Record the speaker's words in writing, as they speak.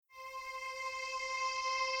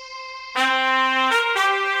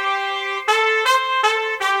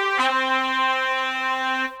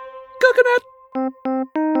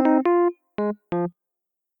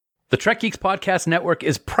The Trek Geeks Podcast Network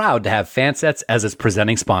is proud to have Fansets as its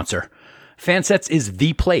presenting sponsor. Fansets is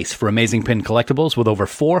the place for amazing pin collectibles with over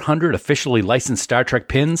 400 officially licensed Star Trek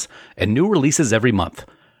pins and new releases every month.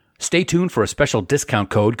 Stay tuned for a special discount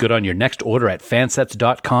code good on your next order at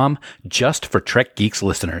fansets.com just for Trek Geeks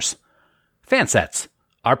listeners. Fansets.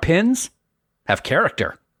 Our pins have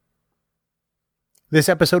character. This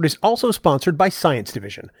episode is also sponsored by Science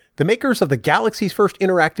Division, the makers of the galaxy's first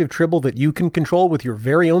interactive tribble that you can control with your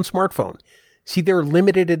very own smartphone. See their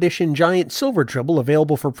limited edition giant silver tribble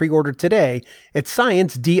available for pre-order today at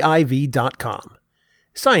sciencediv.com.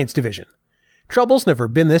 Science Division. Trouble's never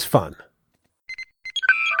been this fun.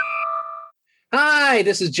 Hi,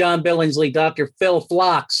 this is John Billingsley, Dr. Phil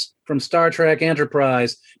Phlox from Star Trek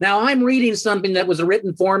Enterprise. Now, I'm reading something that was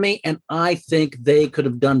written for me, and I think they could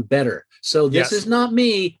have done better. So this is not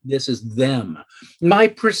me, this is them. My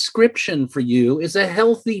prescription for you is a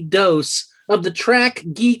healthy dose of the Trek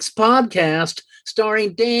Geeks podcast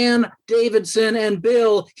starring Dan Davidson and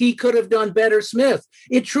Bill He Could Have Done Better Smith.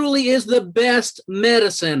 It truly is the best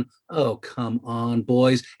medicine. Oh, come on,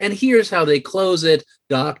 boys. And here's how they close it.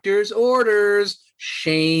 Doctor's orders.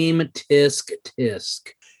 Shame, tisk, tisk.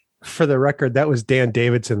 For the record, that was Dan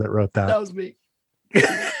Davidson that wrote that. That was me.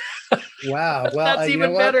 Wow. Well, that's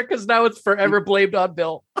even better because now it's forever blamed on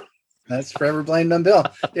Bill. That's forever blamed on Bill.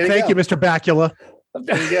 Thank you, Mr. Bakula.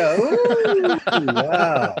 There you go. Ooh,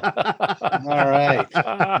 wow. All right.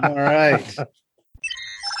 All right.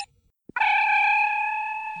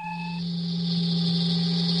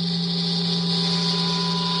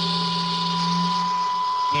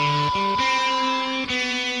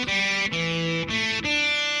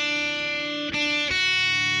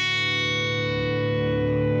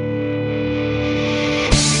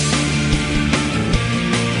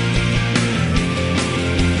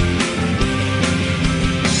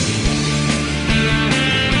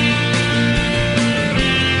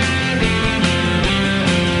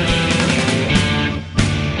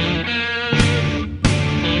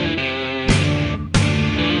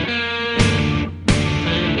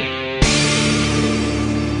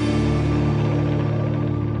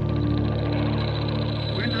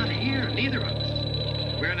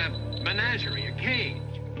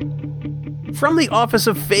 From the office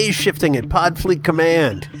of phase shifting at Podfleet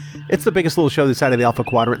Command, it's the biggest little show this side of the Alpha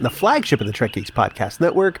Quadrant and the flagship of the Trek Geeks Podcast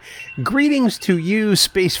Network. Greetings to you,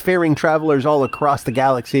 spacefaring travelers all across the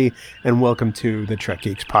galaxy, and welcome to the Trek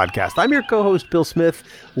Geeks Podcast. I'm your co-host, Bill Smith.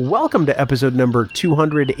 Welcome to episode number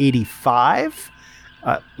 285.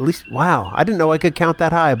 At least, wow, I didn't know I could count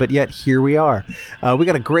that high, but yet here we are. We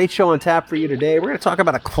got a great show on tap for you today. We're going to talk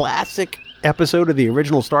about a classic episode of the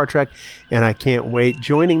original Star Trek, and I can't wait.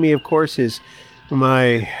 Joining me, of course, is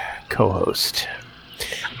my co-host.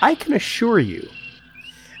 I can assure you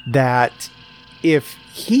that if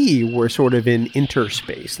he were sort of in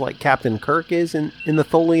interspace, like Captain Kirk is in the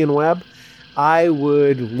Tholian Web, I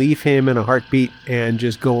would leave him in a heartbeat and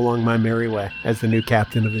just go along my merry way as the new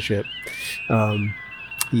captain of the ship.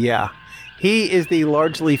 Yeah. He is the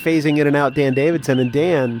largely phasing in and out Dan Davidson. And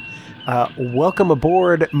Dan, welcome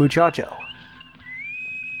aboard, muchacho.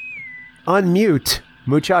 Unmute,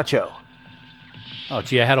 muchacho. Oh,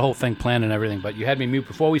 gee, I had a whole thing planned and everything, but you had me mute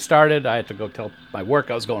before we started. I had to go tell my work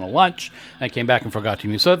I was going to lunch, and I came back and forgot to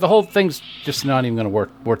mute. So the whole thing's just not even going to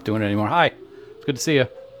worth doing it anymore. Hi, it's good to see you.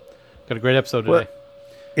 Got a great episode today.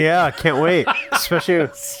 Yeah, I can't wait.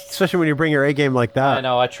 especially when you bring your A game like that. I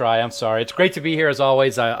know, I try. I'm sorry. It's great to be here as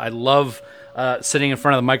always. I love sitting in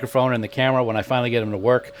front of the microphone and the camera when I finally get them to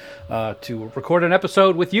work to record an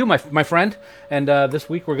episode with you, my friend. And this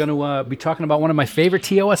week we're going to be talking about one of my favorite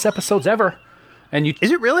TOS episodes ever. And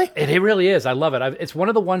is it really? It really is. I love it. It's one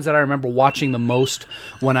of the ones that I remember watching the most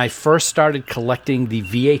when I first started collecting the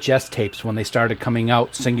VHS tapes when they started coming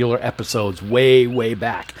out, singular episodes, way, way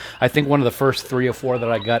back. I think one of the first 3 or 4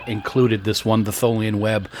 that I got included this one, The Tholian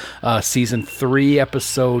Web, Season 3,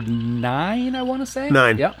 Episode 9, I want to say?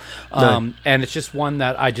 9. Yeah. 9. And it's just one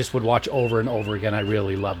that I just would watch over and over again. I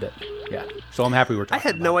really loved it. Yeah. So I'm happy we're talking about it.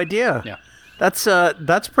 I had no idea. Yeah.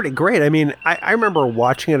 That's pretty great. I mean, I remember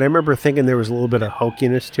watching it. I remember thinking there was a little bit of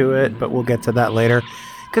hokiness to it, but we'll get to that later.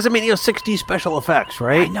 Because, I mean, 60s special effects,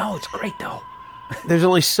 right? I know, it's great, though. There's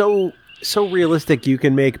only so realistic you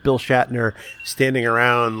can make Bill Shatner standing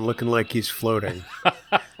around looking like he's floating.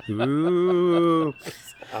 Ooh.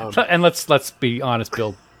 And let's be honest,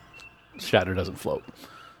 Bill Shatner doesn't float.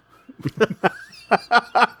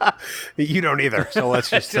 You don't either, so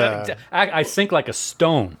let's just... I sink like a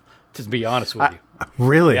stone. To be honest with you.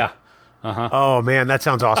 Really? Yeah. Uh-huh. Oh, man, that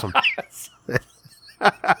sounds awesome.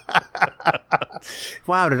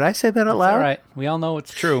 Wow, did I say that out loud? All right. We all know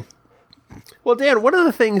it's true. Well, Dan, one of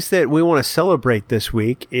the things that we want to celebrate this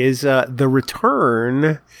week is the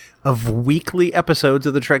return of weekly episodes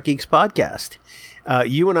of the Trek Geeks podcast.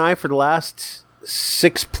 You and I, for the last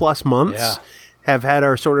 6+ months, have had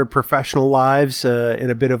our sort of professional lives in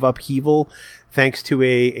a bit of upheaval, thanks to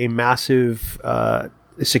a massive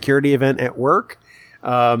security event at work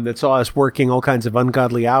that saw us working all kinds of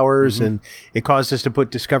ungodly hours, and it caused us to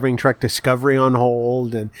put Discovering Trek Discovery on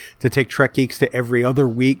hold and to take Trek Geeks to every other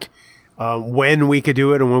week when we could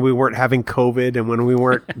do it and when we weren't having COVID and when we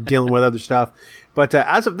weren't dealing with other stuff. But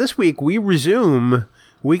as of this week, we resume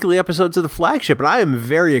weekly episodes of the flagship, and I am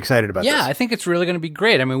very excited about this. Yeah, I think it's really going to be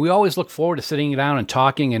great. I mean, we always look forward to sitting down and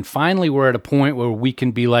talking, and finally we're at a point where we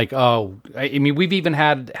can be like, oh, I mean, we've even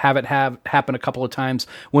have it happen a couple of times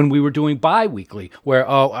when we were doing bi-weekly, where,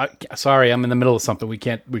 sorry, I'm in the middle of something, we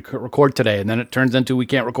can't record today, and then it turns into we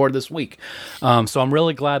can't record this week. So I'm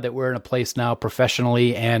really glad that we're in a place now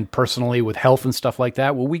professionally and personally with health and stuff like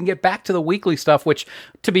that, where we can get back to the weekly stuff, which,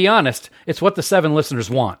 to be honest, it's what the 7 listeners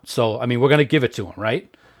want. So, I mean, we're going to give it to them, right?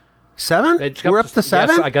 7? We're up to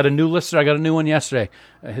 7? Yes, I got a new listener. I got a new one yesterday.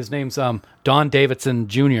 His name's Don Davidson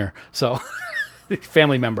Jr. So,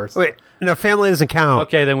 family members. Wait, no, family doesn't count.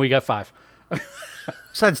 Okay, then we got 5.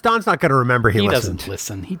 Besides, Don's not going to remember he listened. Doesn't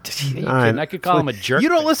listen. He I could call him a jerk. You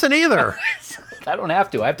don't listen either. I don't have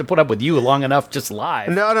to. I have to put up with you long enough just live.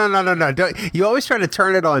 No. You always try to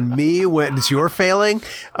turn it on me when it's your failing.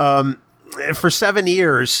 For 7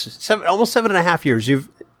 years, almost 7.5 years,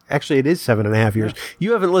 Actually, it is 7.5 years. Yeah.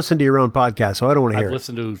 You haven't listened to your own podcast, so I don't want to hear it. I've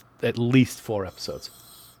listened to at least 4 episodes.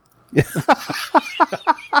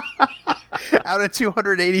 Out of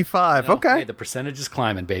 285. Okay. Hey, the percentage is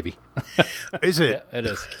climbing, baby. Is it? Yeah, it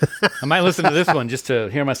is. I might listen to this one just to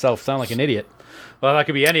hear myself sound like an idiot. Well, that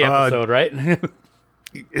could be any episode, right?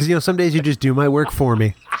 Some days you just do my work for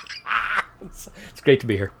me. It's great to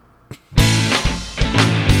be here.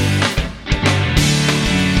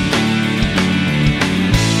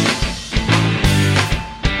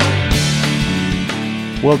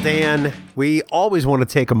 Well, Dan, we always want to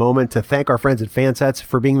take a moment to thank our friends at Fansets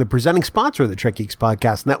for being the presenting sponsor of the Trek Geeks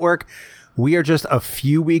Podcast Network. We are just a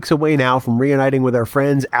few weeks away now from reuniting with our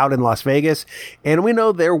friends out in Las Vegas, and we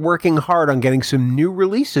know they're working hard on getting some new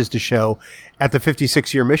releases to show at the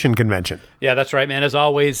 56-year Mission Convention. Yeah, that's right, man. As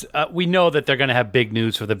always, we know that they're going to have big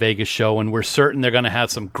news for the Vegas show, and we're certain they're going to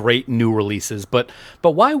have some great new releases. But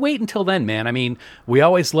why wait until then, man? I mean, we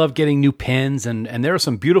always love getting new pins, and there are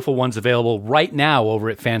some beautiful ones available right now over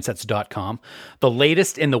at fansets.com. The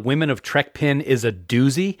latest in the Women of Trek pin is a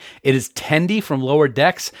doozy. It is Tendi from Lower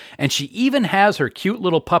Decks, and she even has her cute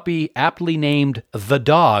little puppy, aptly named The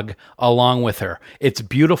Dog, along with her. It's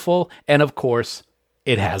beautiful, and of course,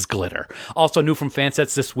 it has glitter. Also new from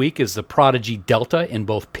Fansets this week is the Prodigy Delta in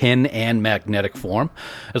both pin and magnetic form,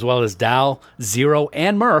 as well as Dal, Zero,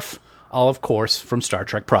 and Murph, all, of course, from Star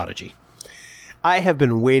Trek Prodigy. I have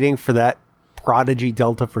been waiting for that Prodigy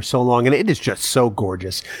Delta for so long, and it is just so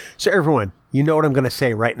gorgeous. So everyone, you know what I'm going to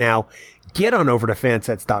say right now. Get on over to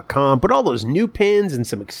fansets.com, put all those new pins and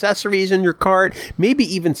some accessories in your cart, maybe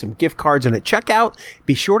even some gift cards, and at checkout,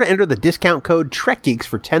 be sure to enter the discount code TrekGeeks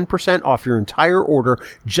for 10% off your entire order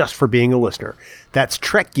just for being a listener. That's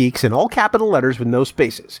TrekGeeks in all capital letters with no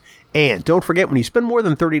spaces. And don't forget, when you spend more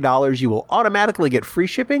than $30, you will automatically get free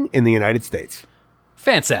shipping in the United States.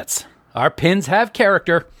 Fansets. Our pins have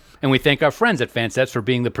character, and we thank our friends at Fansets for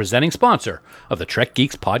being the presenting sponsor of the Trek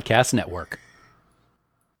Geeks Podcast Network.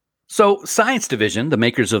 So, Science Division, the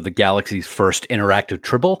makers of the galaxy's first interactive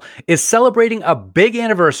Tribble, is celebrating a big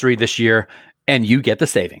anniversary this year, and you get the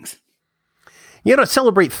savings. To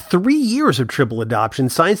celebrate 3 years of Tribble adoption,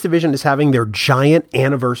 Science Division is having their giant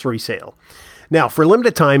anniversary sale. Now, for a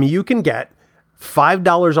limited time, you can get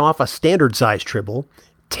 $5 off a standard size Tribble,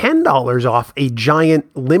 $10 off a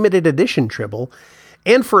giant limited edition Tribble,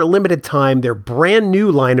 and for a limited time, their brand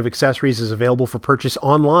new line of accessories is available for purchase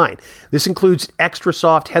online. This includes extra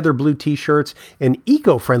soft heather blue t-shirts and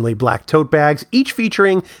eco-friendly black tote bags, each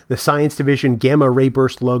featuring the Science Division Gamma Ray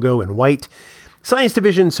Burst logo in white. Science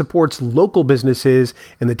Division supports local businesses,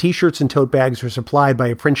 and the t-shirts and tote bags are supplied by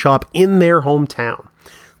a print shop in their hometown.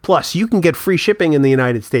 Plus, you can get free shipping in the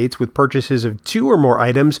United States with purchases of 2 or more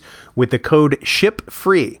items with the code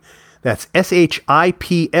SHIPFREE. That's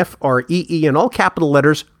SHIPFREE in all capital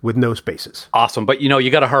letters with no spaces. Awesome. But, you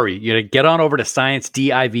got to hurry. You got to get on over to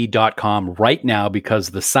sciencediv.com right now because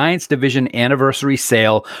the Science Division anniversary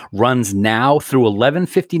sale runs now through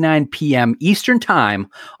 11:59 p.m. Eastern Time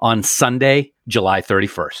on Sunday, July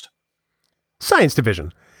 31st. Science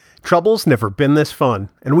Division. Trouble's never been this fun.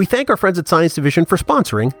 And we thank our friends at Science Division for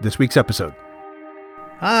sponsoring this week's episode.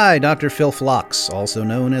 Hi, Dr. Phil Phlox, also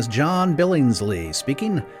known as John Billingsley,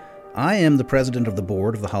 speaking. I am the president of the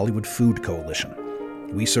board of the Hollywood Food Coalition.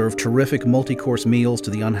 We serve terrific multi-course meals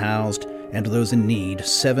to the unhoused and to those in need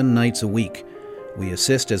 7 nights a week. We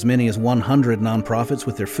assist as many as 100 nonprofits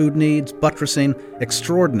with their food needs, buttressing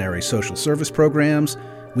extraordinary social service programs.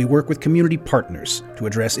 We work with community partners to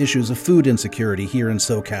address issues of food insecurity here in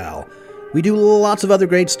SoCal. We do lots of other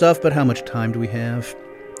great stuff, but how much time do we have?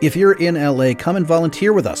 If you're in LA, come and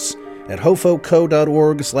volunteer with us at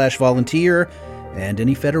hofoco.org/volunteer, and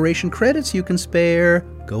any Federation credits you can spare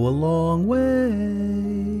go a long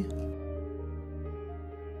way.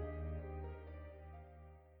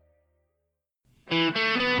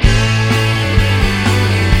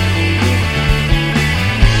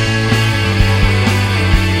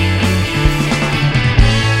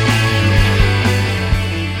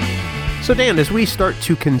 So, Dan, as we start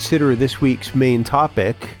to consider this week's main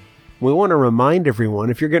topic, we want to remind everyone,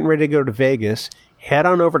 if you're getting ready to go to Vegas, head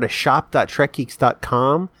on over to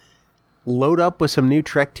shop.trekgeeks.com, load up with some new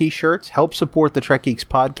Trek t-shirts, help support the Trek Geeks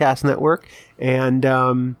Podcast Network, and,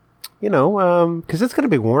 because it's going to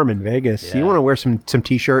be warm in Vegas. Yeah. You want to wear some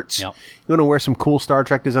t-shirts. Yep. You want to wear some cool Star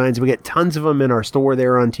Trek designs. We get tons of them in our store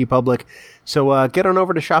there on TeePublic. So get on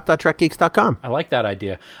over to shop.trekgeeks.com. I like that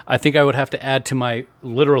idea. I think I would have to add to my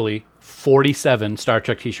literally 47 Star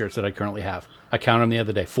Trek t-shirts that I currently have. I counted them the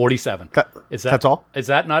other day. 47. That's all? Is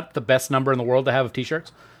that not the best number in the world to have of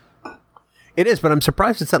t-shirts? It is, but I'm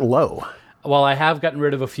surprised it's that low. Well, I have gotten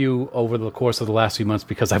rid of a few over the course of the last few months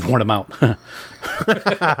because I've worn them out.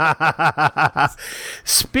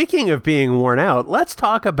 Speaking of being worn out, let's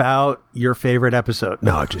talk about your favorite episode.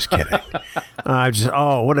 No, just kidding.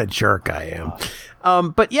 What a jerk I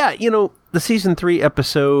am. But yeah, the season 3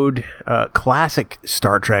 episode, classic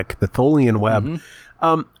Star Trek, the Tholian Web.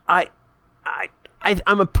 Mm-hmm.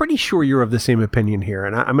 I'm pretty sure you're of the same opinion here,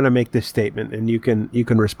 and I'm going to make this statement, and you can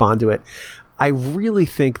respond to it. I really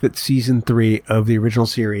think that season 3 of the original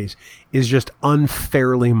series is just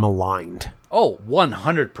unfairly maligned. Oh,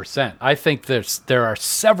 100%. I think there are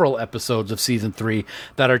several episodes of season 3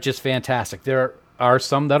 that are just fantastic. There are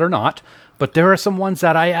some that are not, but there are some ones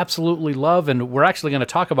that I absolutely love, and we're actually going to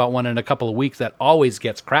talk about one in a couple of weeks that always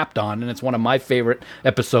gets crapped on, and it's one of my favorite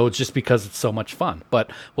episodes just because it's so much fun.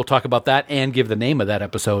 But we'll talk about that and give the name of that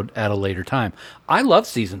episode at a later time. I love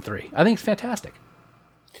season 3. I think it's fantastic.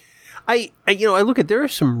 I look at, there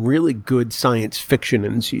is some really good science fiction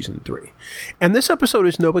in season 3, and this episode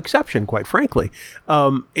is no exception, quite frankly.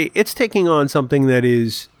 It's taking on something that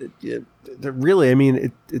is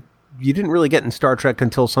really, you didn't really get in Star Trek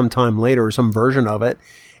until some time later, or some version of it.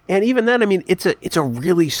 And even then, it's a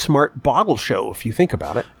really smart bottle show if you think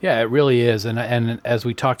about it. Yeah, it really is. And as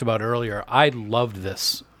we talked about earlier, I loved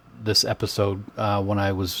this episode when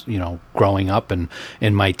I was, growing up and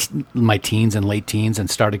in my teens and late teens and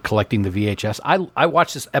started collecting the VHS. I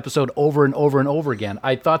watched this episode over and over and over again.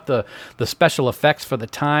 I thought the special effects for the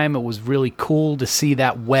time, it was really cool to see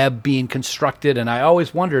that web being constructed, and I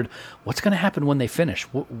always wondered what's going to happen when they finish.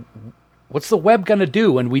 What's the web going to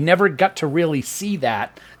do? And we never got to really see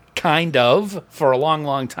that kind of for a long,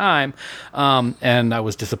 long time. And I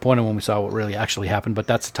was disappointed when we saw what really actually happened, but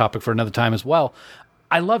that's a topic for another time as well.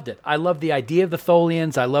 I loved it. I love the idea of the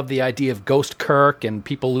Tholians. I love the idea of Ghost Kirk and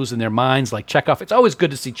people losing their minds like Chekhov. It's always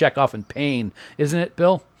good to see Chekhov in pain, isn't it,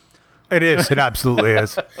 Bill? It is. It absolutely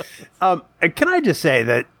is. Can I just say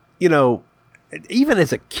that, even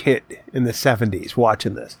as a kid in the 70s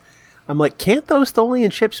watching this, I'm like, can't those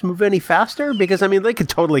Tholian ships move any faster? Because, they could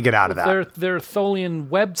totally get out of that. Their Tholian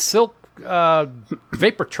webbed silk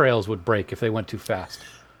vapor trails would break if they went too fast.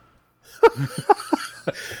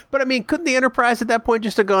 But couldn't the Enterprise at that point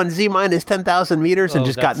just have gone Z minus 10,000 meters and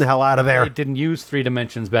just gotten the hell out of there? They didn't use 3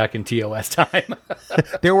 dimensions back in TOS time.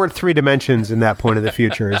 There weren't 3 dimensions in that point of the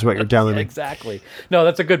future, is what you're telling me. Exactly. No,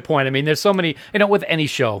 that's a good point. There's so many, with any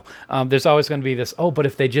show, there's always going to be this, but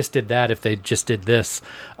if they just did that, if they just did this.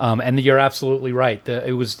 And you're absolutely right.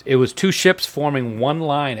 It was 2 ships forming one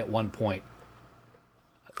line at one point.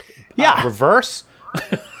 Yeah. Reverse?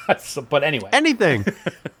 But anyway. Anything.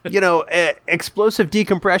 Explosive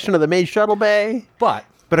decompression of the main shuttle bay. But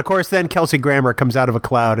of course, then Kelsey Grammer comes out of a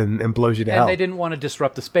cloud and blows you to hell. And they didn't want to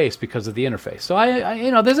disrupt the space because of the interface. So,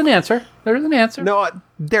 there's an answer. There is an answer. No,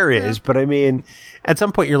 there is. But, at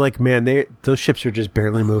some point, you're like, man, those ships are just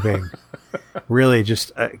barely moving. Really,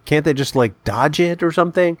 just can't they just, dodge it or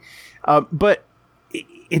something? But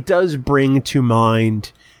it does bring to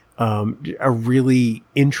mind a really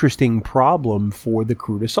interesting problem for the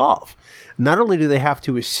crew to solve. Not only do they have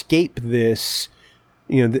to escape this,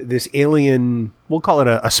 this alien, we'll call it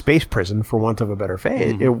a space prison for want of a better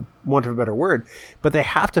want of a better word, but they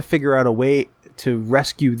have to figure out a way to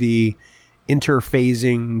rescue the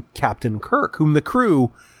interphasing Captain Kirk, whom the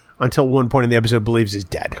crew, until one point in the episode, believes is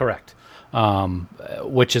dead. Correct.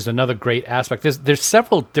 Which is another great aspect. There's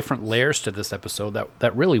several different layers to this episode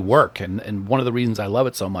that really work, and one of the reasons I love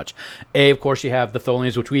it so much. Of course, you have the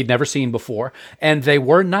Tholians, which we'd never seen before, and they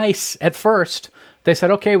were nice at first. They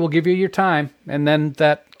said, okay, we'll give you your time, and then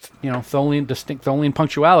that distinct Tholian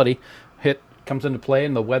punctuality comes into play,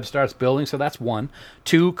 and the web starts building, so that's 1.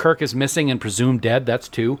 2, Kirk is missing and presumed dead, that's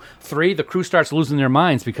 2. 3, the crew starts losing their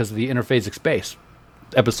minds because of the interphasic space.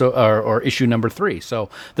 Episode or issue number 3. So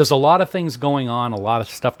there's a lot of things going on, a lot of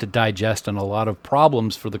stuff to digest, and a lot of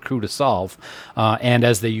problems for the crew to solve. And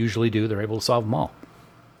as they usually do, they're able to solve them all.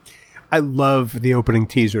 I love the opening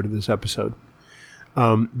teaser to this episode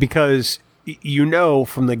because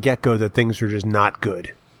from the get-go that things are just not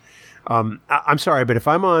good. I'm sorry, but if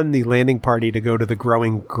I'm on the landing party to go to the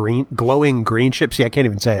glowing green ship, see, I can't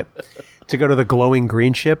even say it. To go to the glowing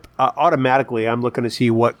green ship, automatically I'm looking to see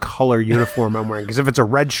what color uniform I'm wearing. Because if it's a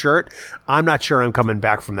red shirt, I'm not sure I'm coming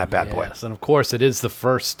back from that bad boy. Yes, and of course it is the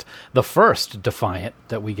first Defiant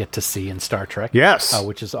that we get to see in Star Trek. Yes.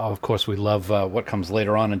 Which is, of course, we love what comes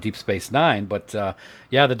later on in Deep Space Nine. But the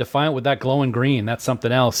Defiant with that glowing green, that's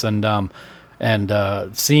something else. And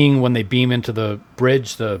seeing when they beam into the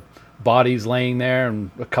bridge, the bodies laying there, and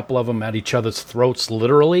a couple of them at each other's throats,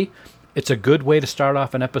 literally. It's a good way to start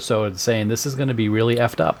off an episode saying this is going to be really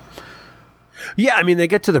effed up. Yeah, I mean, they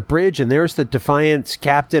get to the bridge, and there's the Defiant's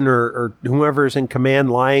captain or whoever's in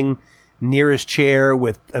command lying near his chair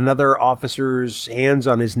with another officer's hands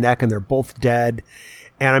on his neck, and they're both dead.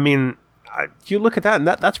 And I mean, you look at that, and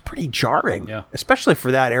that's pretty jarring, especially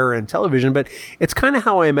for that era in television. But it's kind of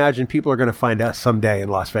how I imagine people are going to find us someday in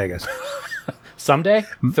Las Vegas. Someday?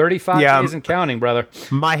 35 days and counting, brother.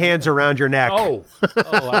 My hand's around your neck. Oh,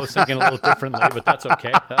 I was thinking a little differently, but that's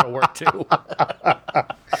okay. That'll work too.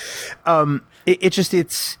 And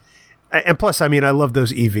plus, I mean, I love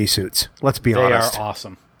those EV suits. Let's be honest. They are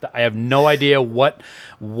awesome. I have no idea what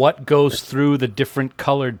goes through the different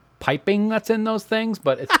colored piping that's in those things,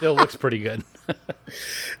 but it still looks pretty good.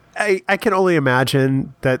 I can only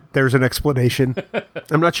imagine that there's an explanation.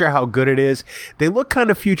 I'm not sure how good it is. They look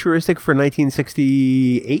kind of futuristic for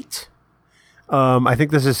 1968. I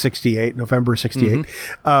think this is 68, November 68.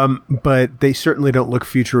 Mm-hmm. But they certainly don't look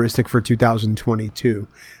futuristic for 2022.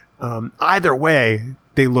 Either way,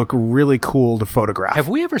 they look really cool to photograph. Have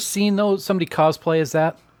we ever seen somebody cosplay as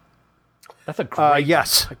that? That's a great...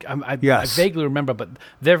 yes. I yes. vaguely remember, but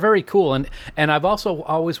they're very cool. And I've also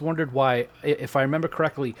always wondered why, if I remember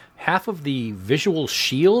correctly, half of the visual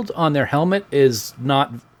shield on their helmet is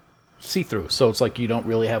not see-through. So it's like you don't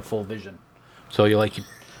really have full vision. So I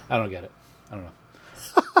don't get it. I don't know.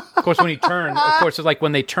 Of course, it's like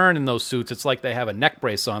when they turn in those suits, it's like they have a neck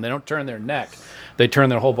brace on. They don't turn their neck. They turn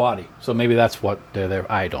their whole body. So maybe that's what they're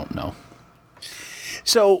there. I don't know.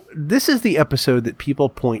 So this is the episode that people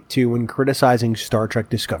point to when criticizing Star Trek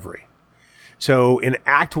Discovery. So in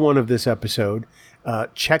Act 1 of this episode,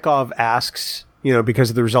 Chekhov asks, because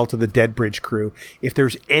of the result of the dead bridge crew, if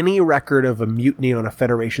there's any record of a mutiny on a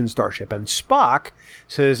Federation starship. And Spock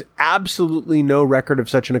says absolutely no record of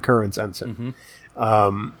such an occurrence, Ensign.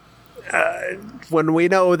 Mm-hmm. When we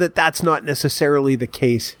know that that's not necessarily the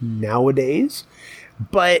case nowadays,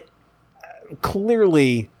 but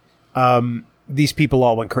clearly... these people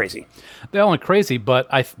all went crazy. They all went crazy, but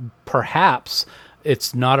perhaps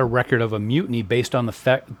it's not a record of a mutiny based on the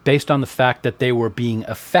fact that they were being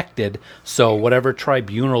affected. So whatever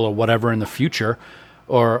tribunal or whatever in the future,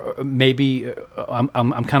 or maybe I'm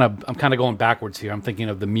kind of going backwards here. I'm thinking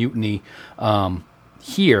of the mutiny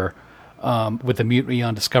here with the mutiny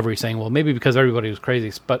on Discovery, saying, well, maybe because everybody was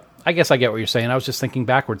crazy. But I guess I get what you're saying. I was just thinking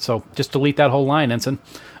backwards. So just delete that whole line, Ensign.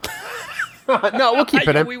 No, we'll keep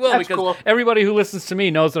it in. We will. That's because cool. Everybody who listens to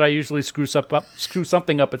me knows that I usually screw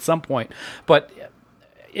something up at some point. But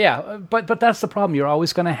but that's the problem. You're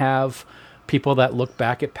always going to have people that look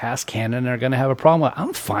back at past canon and are going to have a problem.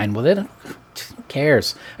 I'm fine with it. Who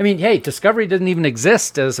cares? I mean, hey, Discovery didn't even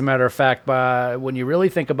exist, as a matter of fact, when you really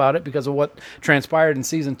think about it, because of what transpired in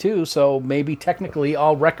season 2. So maybe technically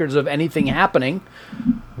all records of anything happening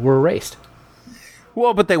were erased.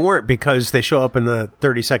 Well, but they weren't, because they show up in the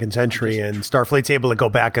 32nd century and Starfleet's able to go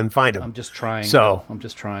back and find them. I'm just trying. I'm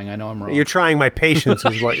just trying. I know I'm wrong. You're trying my patience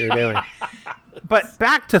is what you're doing. But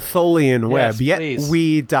back to Tholian Web. Yes, yet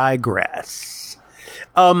we digress.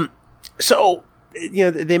 So,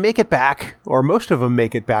 they make it back, or most of them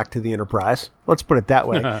make it back to the Enterprise. Let's put it that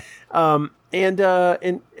way.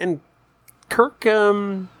 And Kirk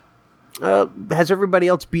has everybody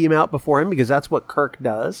else beam out before him because that's what Kirk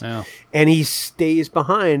does. Yeah. And he stays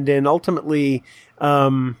behind, and ultimately,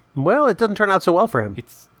 it doesn't turn out so well for him.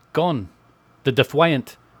 It's gone. The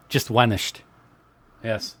Defiant just vanished.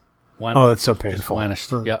 Yes. Oh, that's so painful.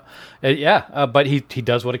 Vanished. Yeah. But he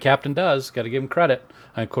does what a captain does. Got to give him credit.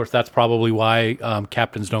 And of course, that's probably why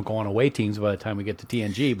captains don't go on away teams by the time we get to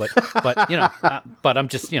TNG. But but I'm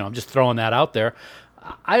just throwing that out there.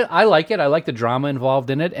 I like it. I like the drama involved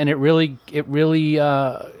in it, and it really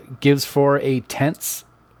gives for a tense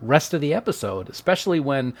rest of the episode, especially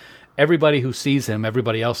when everybody who sees him,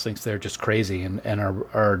 everybody else thinks they're just crazy and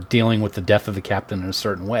are dealing with the death of the captain in a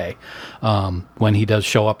certain way. When he does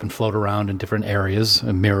show up and float around in different areas,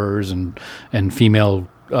 and mirrors and female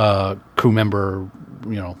crew member,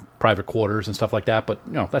 private quarters and stuff like that. But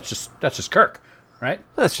that's just Kirk, right?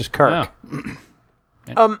 That's just Kirk.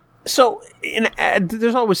 Yeah. So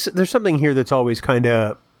there's something here that's always kind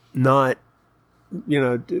of not,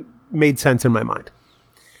 made sense in my mind.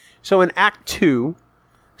 So in Act 2,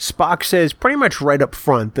 Spock says pretty much right up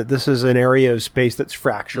front that this is an area of space that's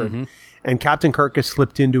fractured, and Captain Kirk has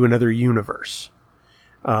slipped into another universe,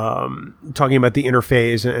 talking about the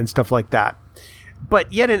interphase and stuff like that.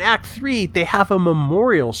 But yet in Act 3, they have a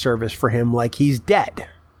memorial service for him like he's dead.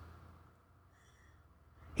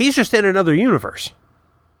 He's just in another universe.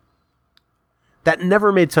 That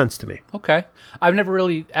never made sense to me. Okay. I've never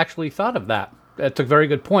really actually thought of that. That's a very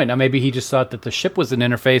good point. Now, maybe he just thought that the ship was an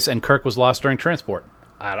interface and Kirk was lost during transport.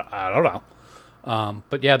 I don't know.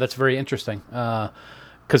 But yeah, that's very interesting.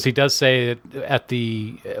 Because he does say at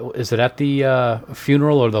the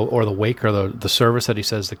funeral or the wake or the service that he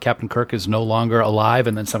says that Captain Kirk is no longer alive,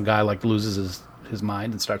 and then some guy loses his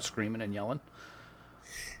mind and starts screaming and yelling.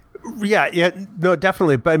 Yeah, no,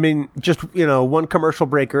 definitely. But I mean, just, one commercial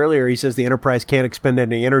break earlier, he says the Enterprise can't expend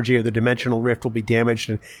any energy or the dimensional rift will be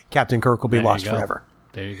damaged and Captain Kirk will be lost forever.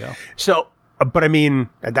 There you go. So, but I mean,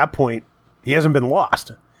 at that point, he hasn't been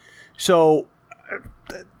lost. So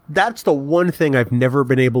that's the one thing I've never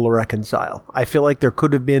been able to reconcile. I feel like there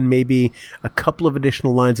could have been maybe a couple of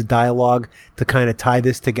additional lines of dialogue to kind of tie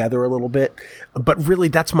this together a little bit. But really,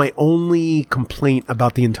 that's my only complaint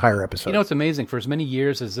about the entire episode. It's amazing. For as many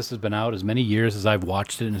years as this has been out, as many years as I've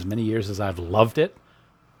watched it, and as many years as I've loved it,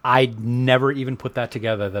 I never even put that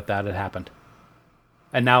together that that had happened.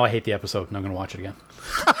 And now I hate the episode, and I'm going to watch it again.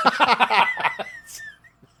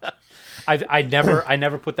 I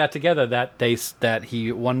never put that together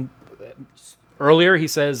earlier he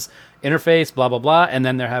says interface blah blah blah, and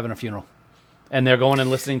then they're having a funeral and they're going and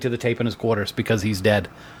listening to the tape in his quarters because he's dead.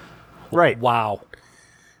 Right. Wow.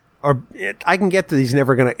 Or I can get that he's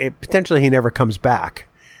never gonna potentially he never comes back.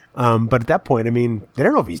 But at that point, I mean, they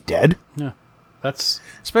don't know if he's dead. Yeah. That's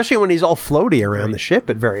especially when he's all floaty around the ship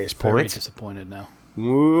at various very points. Disappointed now.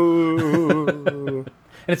 Ooh.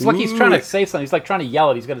 And it's like he's trying to say something. He's like trying to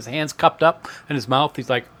yell it. He's got his hands cupped up in his mouth. He's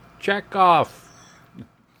like, check off.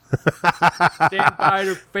 Stand by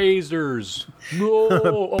the phasers.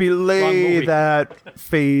 No. Belay that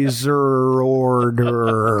phaser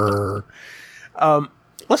order.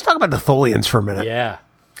 Let's talk about the Tholians for a minute. Yeah.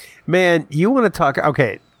 Man, you want to talk...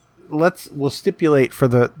 Okay, we'll stipulate for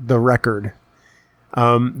the record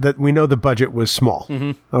that we know the budget was small.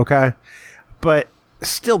 Mm-hmm. Okay? But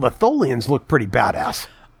still, the Tholians look pretty badass.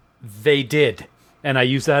 They did. And I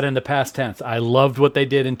use that in the past tense. I loved what they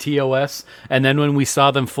did in TOS. And then when we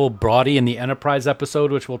saw them full body in the Enterprise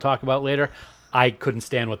episode, which we'll talk about later, I couldn't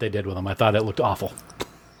stand what they did with them. I thought it looked awful.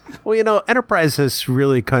 Well, Enterprise has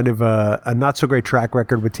really kind of a not-so-great track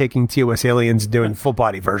record with taking TOS aliens and doing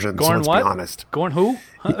full-body versions, let's be honest. Gorn who?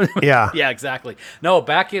 Yeah. Yeah, exactly. No,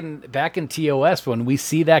 back in TOS, when we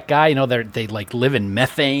see that guy, they live in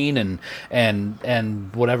methane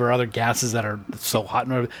and whatever other gases that are so hot.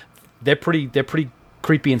 They're pretty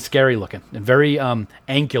creepy and scary looking and very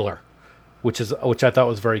angular, which I thought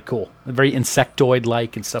was very cool. Very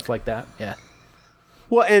insectoid-like and stuff like that. Yeah.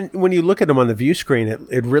 Well, and when you look at them on the view screen,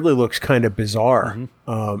 it really looks kind of bizarre.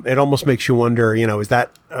 Mm-hmm. It almost makes you wonder, is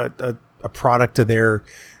that a product of their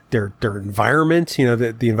environment?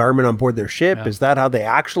 The environment on board their ship, yeah. Is that how they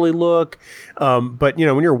actually look? But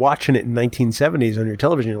when you're watching it in 1970s on your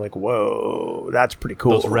television, you're like, whoa, that's pretty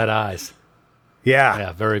cool. Those red eyes. Yeah.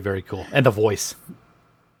 Yeah, very, very cool. And the voice.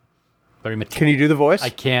 Can you do the voice? I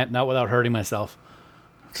can't, not without hurting myself.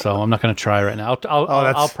 So I'm not going to try right now.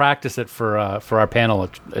 I'll practice it for our panel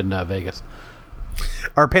in Vegas.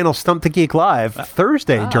 Our panel Stump the Geek Live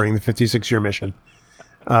Thursday during the 56-year mission.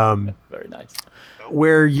 Very nice.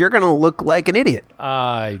 Where you're going to look like an idiot.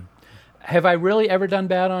 Have I really ever done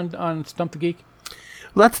bad on Stump the Geek?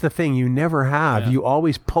 Well, that's the thing. You never have. You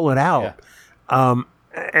always pull it out.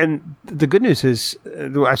 And the good news is,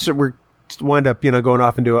 we're wind up, going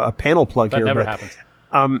off into a panel plug that here. Never but, happens.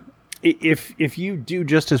 If you do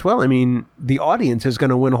just as well, I mean, the audience is going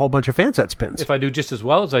to win a whole bunch of Fansets pins. If I do just as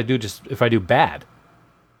well as if I do bad.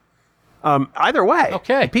 Either way,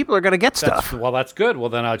 okay, people are going to get stuff. Well, that's good. Well,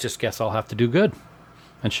 then I just guess I'll have to do good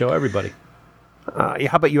and show everybody. How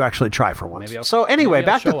about you actually try for once? Maybe So anyway,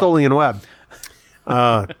 back to show up. Tholian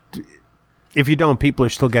Web. If you don't, people are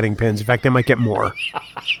still getting pins. In fact, they might get more.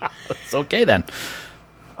 It's okay then.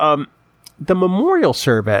 The memorial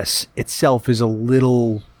service itself is a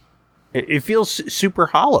little... It feels super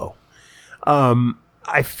hollow.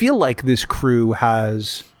 I feel like this crew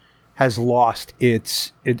has lost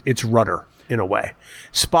its rudder in a way.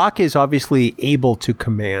 Spock is obviously able to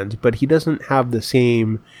command, but he doesn't have the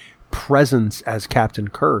same presence as Captain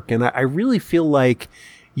Kirk. And I really feel like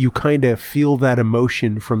you kind of feel that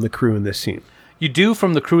emotion from the crew in this scene. You do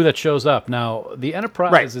from the crew that shows up. Now, the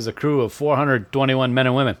Enterprise Right. is a crew of 421 men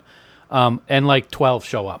and women, and like 12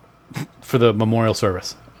 show up for the memorial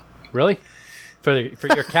service. Really? For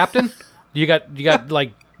your captain? You got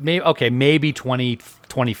like maybe 20,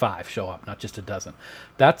 25 show up, not just a dozen.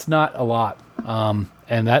 That's not a lot,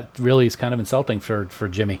 and that really is kind of insulting for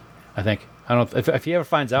Jimmy. I think. I don't know if he ever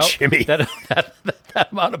finds out Jimmy. that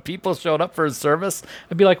amount of people showed up for his service,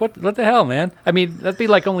 I'd be like, what the hell, man? I mean, that'd be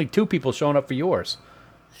like only 2 people showing up for yours.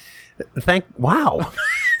 Wow.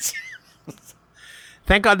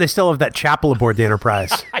 Thank God they still have that chapel aboard the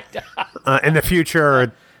Enterprise. In the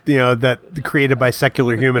future, that created by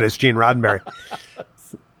secular humanist Gene Roddenberry.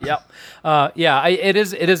 Yep. It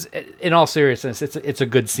is. In all seriousness, it's a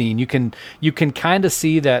good scene. You can kind of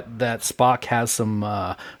see that Spock has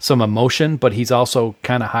some emotion, but he's also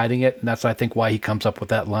kind of hiding it, and that's I think why he comes up with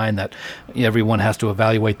that line that everyone has to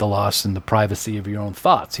evaluate the loss in the privacy of your own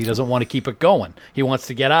thoughts. He doesn't want to keep it going. He wants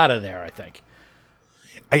to get out of there, I think.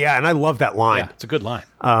 Yeah, and I love that line. Yeah, it's a good line.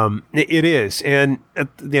 It is, and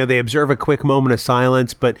they observe a quick moment of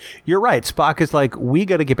silence. But you're right. Spock is like, we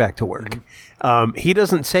got to get back to work. He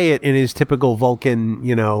doesn't say it in his typical Vulcan,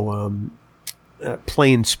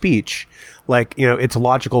 plain speech. Like, it's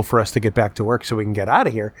logical for us to get back to work so we can get out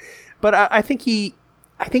of here. But I think he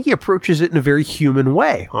approaches it in a very human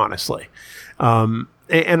way, honestly. And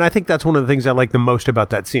I think that's one of the things I like the most about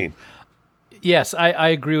that scene. Yes, I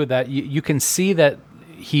agree with that. You can see that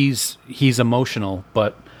he's emotional,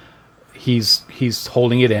 but he's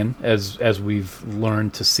holding it in as we've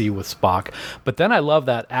learned to see with Spock. But then I love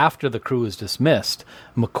that after the crew is dismissed,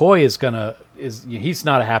 McCoy he's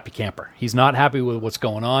not a happy camper. He's not happy with what's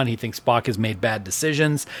going on. He thinks Spock has made bad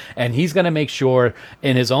decisions, and he's going to make sure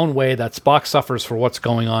in his own way that Spock suffers for what's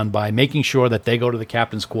going on by making sure that they go to the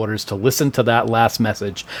captain's quarters to listen to that last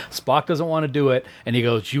message. Spock doesn't want to do it, and he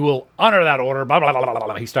goes, "You will honor that order." Blah blah blah blah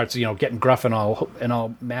blah. He starts getting gruff and all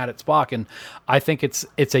mad at Spock, and I think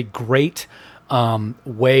it's a great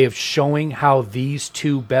way of showing how these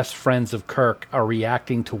two best friends of Kirk are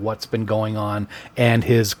reacting to what's been going on and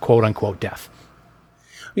his quote-unquote death.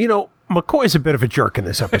 McCoy's a bit of a jerk in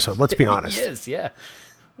this episode, let's be honest. He is, yeah.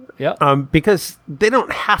 Yeah. Because they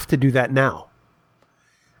don't have to do that now.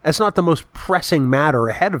 That's not the most pressing matter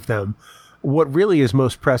ahead of them. What really is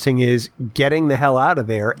most pressing is getting the hell out of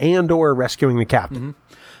there and or rescuing the captain.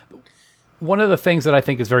 Mm-hmm. One of the things that I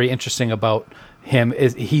think is very interesting about him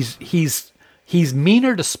is he's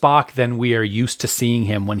meaner to Spock than we are used to seeing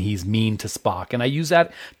him when he's mean to Spock. And I use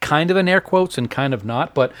that kind of in air quotes and kind of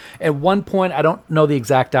not. But at one point, I don't know the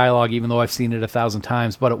exact dialogue, even though I've seen it 1,000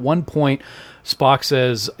 times. But at one point, Spock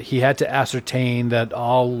says he had to ascertain that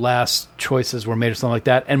all last choices were made or something like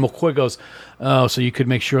that. And McCoy goes, "Oh, so you could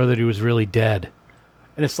make sure that he was really dead."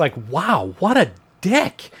 And it's like, wow, what a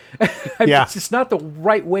dick. Yeah. It's just not the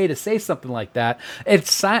right way to say something like that. It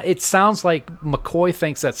sounds like McCoy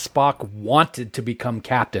thinks that Spock wanted to become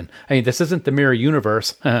captain. I mean, this isn't the mirror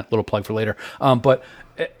universe. Little plug for later. But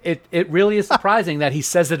it really is surprising that he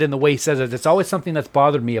says it in the way he says it. It's always something that's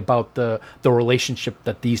bothered me about the relationship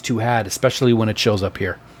that these two had, especially when it shows up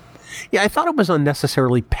here. Yeah, I thought it was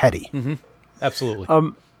unnecessarily petty. Mm-hmm.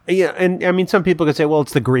 Absolutely. Yeah, and I mean, some people could say, well,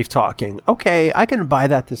 it's the grief talking. Okay, I can buy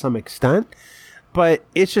that to some extent. But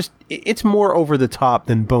it's more over the top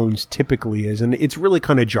than Bones typically is, and it's really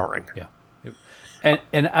kind of jarring. Yeah.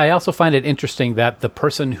 And I also find it interesting that the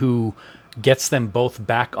person who gets them both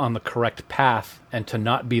back on the correct path and to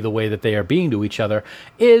not be the way that they are being to each other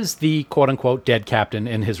is the quote-unquote dead captain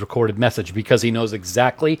in his recorded message, because he knows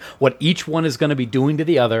exactly what each one is going to be doing to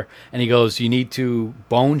the other. And he goes,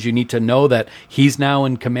 Bones, you need to know that he's now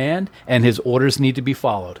in command and his orders need to be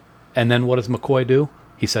followed. And then what does McCoy do?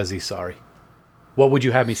 He says he's sorry. What would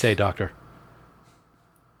you have me say, Doctor?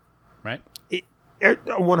 Right?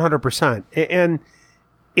 100%. And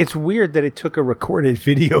it's weird that it took a recorded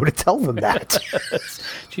video to tell them that.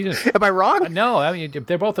 Jesus. Am I wrong? No, I mean,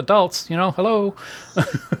 they're both adults, hello.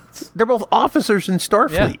 They're both officers in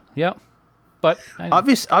Starfleet. Yeah. But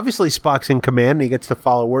Obviously, Spock's in command and he gets to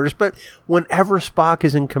follow orders. But whenever Spock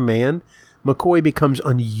is in command, McCoy becomes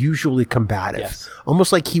unusually combative. Yes.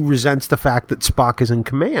 Almost like he resents the fact that Spock is in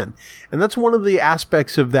command. And that's one of the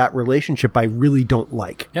aspects of that relationship I really don't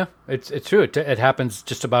like. yeah, it's true. It happens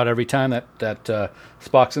just about every time that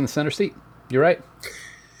Spock's in the center seat. You're right.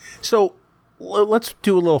 So let's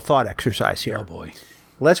do a little thought exercise here. Oh, boy.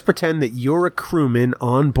 Let's pretend that you're a crewman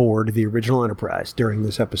on board the original Enterprise during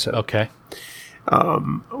this episode. Okay.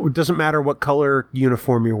 It doesn't matter what color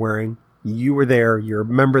uniform you're wearing. You were there. You're a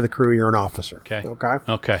member of the crew. You're an officer. Okay.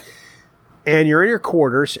 Okay. And you're in your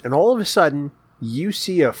quarters, and all of a sudden, you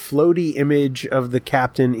see a floaty image of the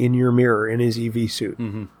captain in your mirror in his EV suit.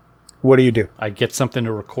 Mm-hmm. What do you do? I get something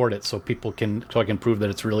to record it so I can prove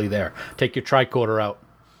that it's really there. Take your tricorder out.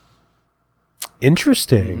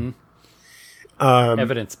 Interesting.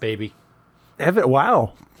 Evidence, baby.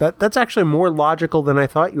 Wow. That's actually more logical than I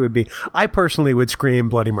thought you would be. I personally would scream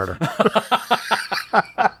bloody murder.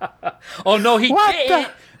 Oh, no, he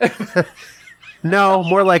What did. No,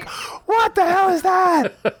 more like, what the hell is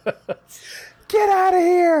that? Get out of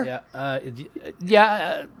here.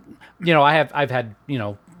 Yeah. I've had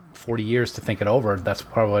 40 years to think it over. That's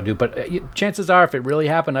probably what I do. But chances are, if it really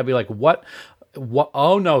happened, I'd be like, what?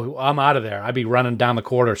 Oh no, I'm out of there. I'd be running down the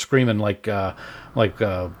corridor screaming like a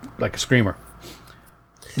screamer.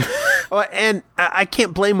 And I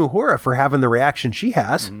can't blame Uhura for having the reaction she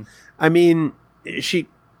has. Mm-hmm. I mean, she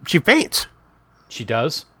faints. She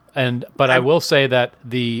does. But I will say that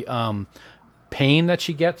the pain that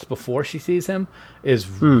she gets before she sees him is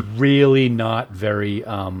really not very.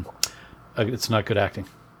 It's not good acting.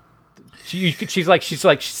 She's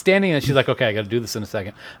standing and she's like, okay, I got to do this in a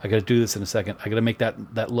second. I got to make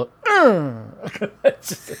that look.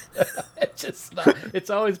 It's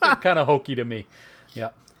always been kind of hokey to me. Yeah.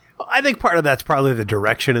 I think part of that's probably the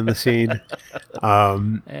direction in the scene.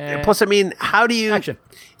 Plus, I mean, how do you... Action.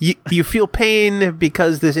 You feel pain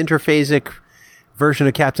because this interphasic version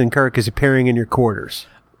of Captain Kirk is appearing in your quarters.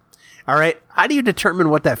 All right. How do you determine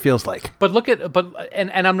what that feels like? But look at...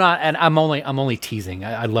 I'm only teasing.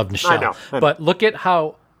 I love Nichelle. I know. But look at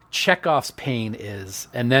how Chekhov's pain is,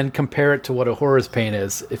 and then compare it to what Uhura's pain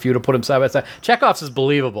is. If you were to put him side by side, Chekhov's is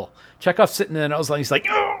believable. Chekhov's sitting there and I was like, he's like,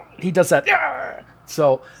 oh! He does that. Argh!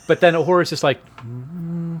 So, but then Uhura's just like,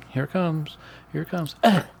 here it comes.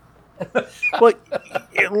 Well,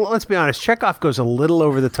 let's be honest. Chekhov goes a little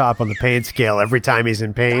over the top on the pain scale every time he's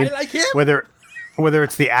in pain. I like him. Whether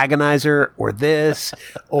it's the agonizer or this,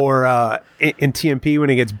 or in TMP when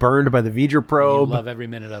he gets burned by the V'ger probe. You love every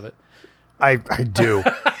minute of it. I do.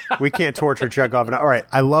 We can't torture Chekhov. All right.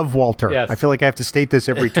 I love Walter. Yes. I feel like I have to state this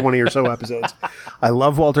every 20 or so episodes. I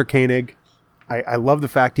love Walter Koenig. I love the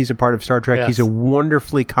fact he's a part of Star Trek. Yes. He's a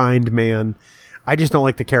wonderfully kind man. I just don't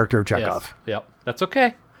like the character of Chekhov. Yes. Yep. That's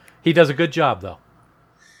okay. He does a good job, though.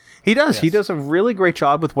 He does. Yes. He does a really great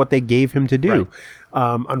job with what they gave him to do.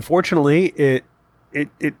 Right. Unfortunately,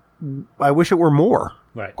 I wish it were more.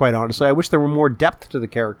 Right. Quite honestly, I wish there were more depth to the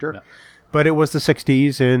character. Yeah. But it was the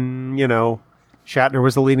 60s, and Shatner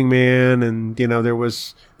was the leading man, and there were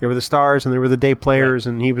the stars, and there were the day players,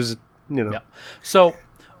 and he was Yeah. So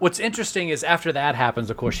what's interesting is after that happens,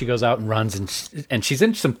 of course, she goes out and runs, and she's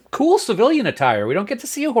in some cool civilian attire. We don't get to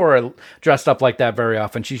see Uhura dressed up like that very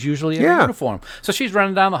often. She's usually in a uniform. So she's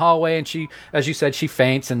running down the hallway, and she, as you said, she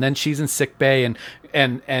faints, and then she's in sickbay,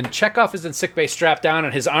 and Chekhov is in sickbay strapped down,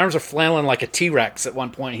 and his arms are flailing like a T-Rex at one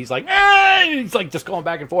point. He's like, ah! He's like just going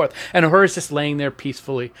back and forth, and Uhura's just laying there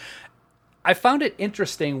peacefully. I found it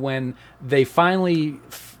interesting when they finally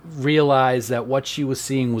realized that what she was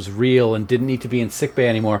seeing was real and didn't need to be in sickbay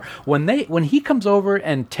anymore. When he comes over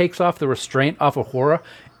and takes off the restraint off of Uhura,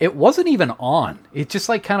 it wasn't even on. It just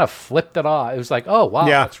like kind of flipped it off. It was like, oh wow,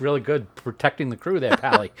 that's really good protecting the crew there,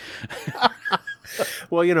 Pally.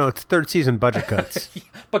 Well, it's third season budget cuts.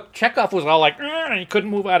 But Chekhov was all like, and he couldn't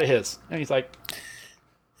move out of his, and he's like,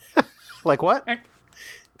 like what?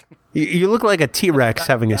 You look like a T-Rex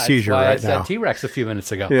having a seizure right now. I said T-Rex a few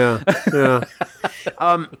minutes ago. Yeah.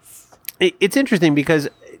 It's interesting because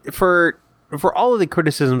for all of the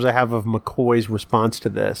criticisms I have of McCoy's response to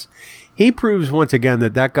this, he proves once again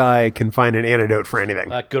that guy can find an antidote for anything.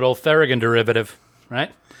 That good old Therigan derivative,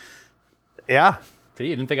 right? Yeah. See,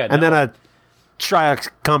 you didn't think I'd know. And then a Triox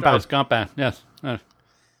compound. Triox compound, yes.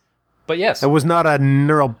 But yes. It was not a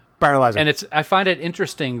neural paralyzer. And I find it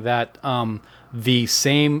interesting that the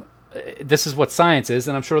same. This is what science is,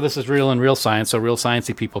 and I'm sure this is real in real science, so real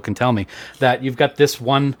sciencey people can tell me that you've got this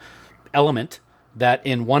one element that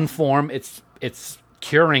in one form it's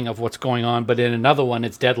curing of what's going on, but in another one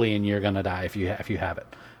it's deadly and you're going to die if you have it,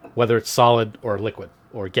 whether it's solid or liquid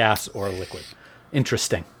or gas or liquid.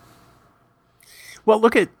 Interesting. Well,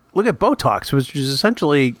 look at Botox, which is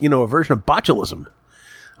essentially, a version of botulism,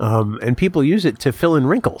 and people use it to fill in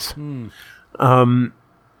wrinkles.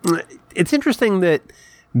 It's interesting that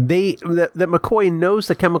that McCoy knows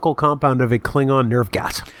the chemical compound of a Klingon nerve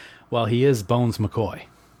gas. Well, he is Bones McCoy.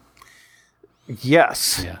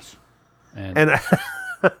 Yes. And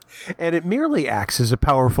and it merely acts as a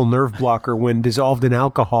powerful nerve blocker when dissolved in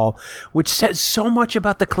alcohol, which says so much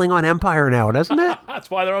about the Klingon Empire now, doesn't it?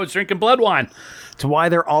 That's why they're always drinking blood wine. It's why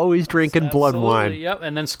they're always drinking blood wine. Yep.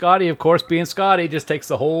 And then Scotty, of course, being Scotty, just takes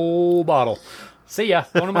the whole bottle. See ya.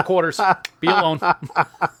 Going to my quarters. Be alone.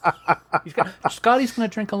 Scotty's going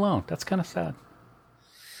to drink alone. That's kind of sad.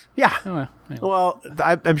 Yeah. Anyway. Well,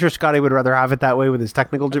 I'm sure Scotty would rather have it that way with his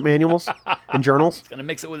technical manuals and journals. He's going to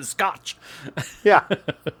mix it with his scotch. Yeah.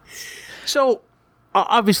 So,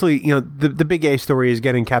 obviously, the big A story is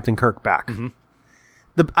getting Captain Kirk back.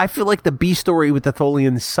 Mm-hmm. I feel like the B story with the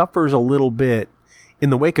Tholians suffers a little bit in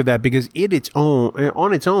the wake of that because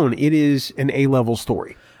on its own, it is an A-level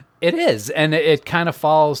story. It is, and it kind of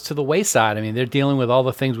falls to the wayside. I mean, they're dealing with all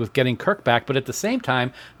the things with getting Kirk back, but at the same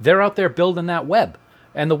time, they're out there building that web.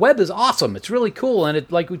 And the web is awesome. It's really cool. And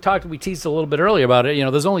it, like we teased a little bit earlier about it,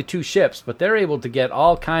 there's only 2 ships, but they're able to get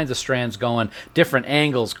all kinds of strands going, different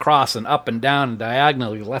angles, crossing up and down and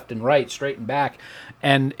diagonally, left and right, straight and back.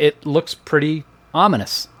 And it looks pretty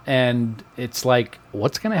ominous. And it's like,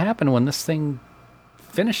 what's going to happen when this thing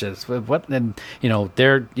finishes? What? And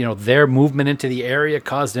their movement into the area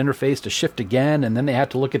caused the interface to shift again, and then they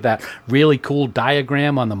had to look at that really cool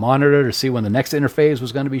diagram on the monitor to see when the next interface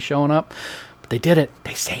was going to be showing up. They did it.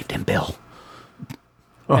 They saved him, Bill.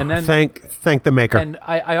 Oh, and then thank the maker. And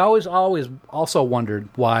I always also wondered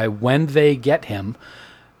why when they get him,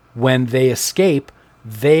 when they escape,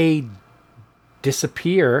 they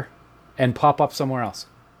disappear and pop up somewhere else.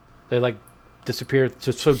 They disappear.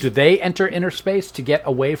 So do they enter inner space to get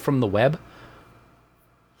away from the web?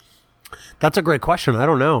 That's a great question. I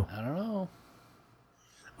don't know.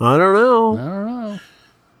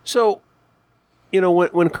 So,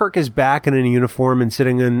 when Kirk is back and in a uniform and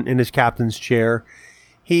sitting in his captain's chair,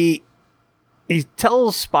 he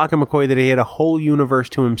tells Spock and McCoy that he had a whole universe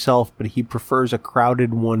to himself, but he prefers a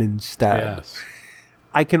crowded one instead. Yes.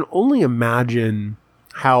 I can only imagine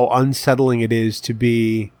how unsettling it is to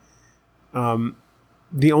be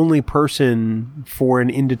the only person for an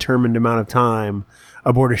indeterminate amount of time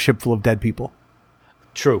aboard a ship full of dead people.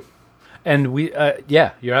 True. And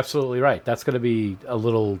you're absolutely right. That's going to be a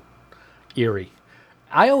little eerie.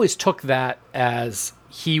 I always took that as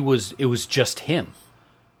it was just him.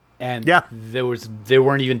 And there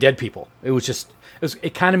weren't even dead people.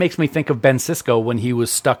 It kind of makes me think of Ben Sisko when he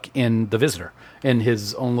was stuck in The Visitor in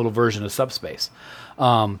his own little version of subspace.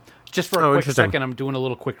 Just for a quick second, I'm doing a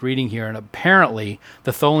little quick reading here, and apparently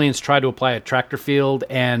the Tholians tried to apply a tractor field,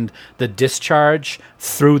 and the discharge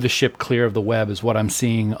threw the ship clear of the web is what I'm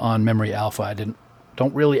seeing on Memory Alpha. I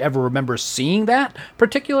don't really ever remember seeing that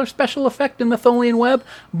particular special effect in the Tholian web,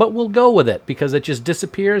 but we'll go with it because it just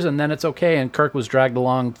disappears and then it's okay, and Kirk was dragged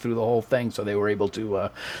along through the whole thing, so they were able to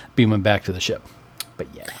beam him back to the ship. But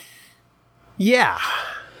yeah.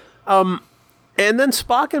 And then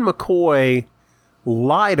Spock and McCoy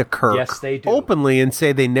lie to Kirk yes, they do. Openly and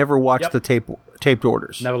say they never watched the taped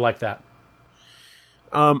orders. Never liked that.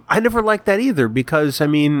 I never liked that either because,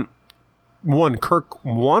 one, Kirk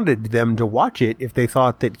wanted them to watch it if they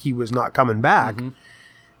thought that he was not coming back. Mm-hmm.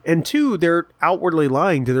 And 2, they're outwardly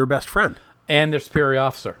lying to their best friend. And their superior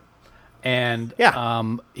officer. And,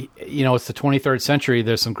 it's the 23rd century.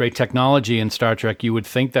 There's some great technology in Star Trek. You would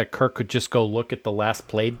think that Kirk could just go look at the last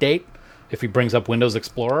played date if he brings up Windows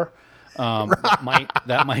Explorer.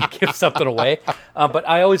 That might give something away. But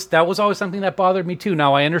that was always something that bothered me too.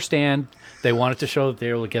 Now I understand they wanted to show that they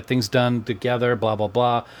were able to get things done together, blah, blah,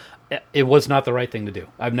 blah. It was not the right thing to do.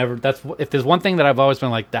 If there's one thing that I've always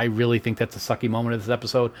been like, I really think that's a sucky moment of this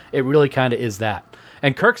episode, it really kind of is that.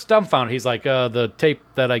 And Kirk's dumbfounded. He's like, the tape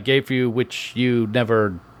that I gave you, which you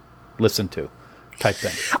never listened to, type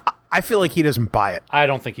thing. I feel like he doesn't buy it. I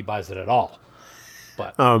don't think he buys it at all.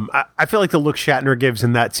 But I feel like the look Shatner gives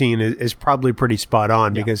in that scene is probably pretty spot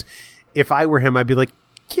on because if I were him, I'd be like,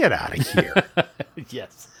 get out of here.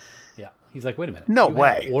 Yes. Yeah. He's like, wait a minute. No you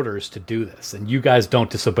way. Have orders to do this, and you guys don't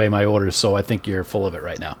disobey my orders, so I think you're full of it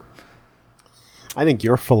right now. I think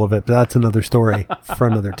you're full of it, but that's another story for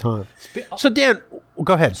another time. So, Dan,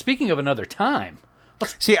 go ahead. Speaking of another time.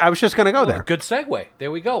 See, I was just going to go there. Good segue.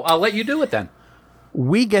 There we go. I'll let you do it then.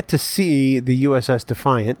 We get to see the USS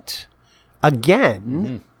Defiant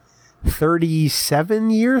again 37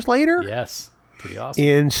 years later. Yes. Pretty awesome.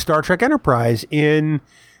 In Star Trek Enterprise, in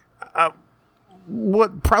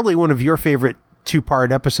what probably one of your favorite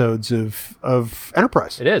two-part episodes of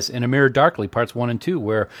Enterprise. It is, in A Mirror Darkly, parts 1 and 2,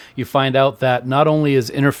 where you find out that not only is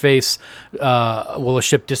interface, will a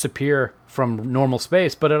ship disappear from normal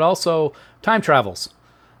space, but it also time travels.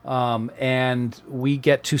 And we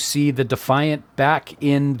get to see the Defiant back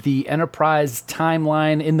in the Enterprise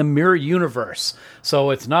timeline in the Mirror Universe. So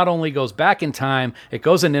it's not only goes back in time, it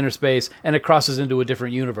goes in inner space, and it crosses into a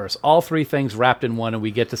different universe. All three things wrapped in one, and we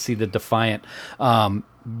get to see the Defiant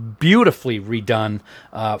beautifully redone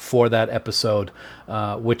for that episode,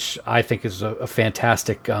 which I think is a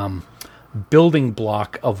fantastic building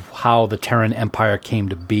block of how the Terran Empire came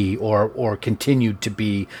to be, or continued to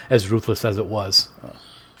be as ruthless as it was.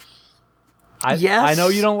 I know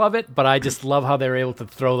you don't love it, but I just love how they're able to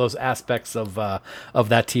throw those aspects of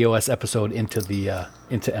that TOS episode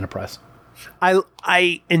into Enterprise.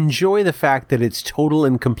 I enjoy the fact that it's total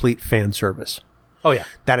and complete fan service. Oh yeah,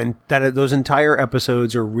 that those entire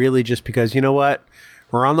episodes are really just because, you know what,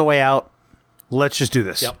 we're on the way out, let's just do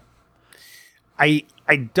this. Yep. I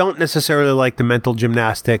don't necessarily like the mental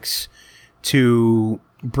gymnastics to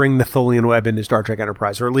bring the Tholian web into Star Trek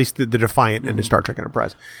Enterprise, or at least the Defiant into Star Trek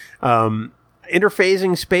Enterprise.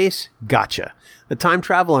 Interphasing space, gotcha. The time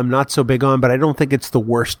travel, I'm not so big on, but I don't think it's the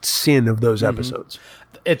worst sin of those episodes.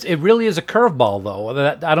 It really is a curveball, though.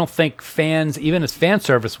 I don't think fans, even as fan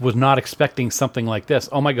service, was not expecting something like this.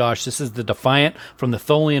 Oh my gosh, this is the Defiant from the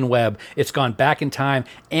Tholian web. It's gone back in time,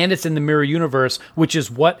 and it's in the Mirror Universe, which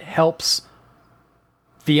is what helps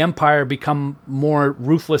the Empire become more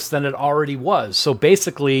ruthless than it already was. So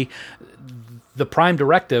basically, the Prime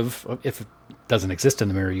Directive, if it doesn't exist in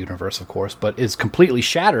the Mirror Universe, of course, but is completely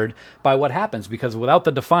shattered by what happens, because without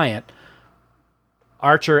the Defiant,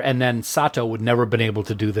 Archer and then Sato would never have been able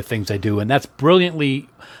to do the things they do. And that's brilliantly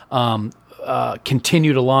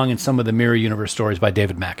continued along in some of the Mirror Universe stories by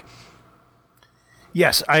David Mack.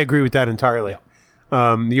 Yes, I agree with that entirely.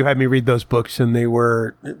 You had me read those books, and they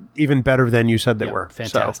were even better than you said they were.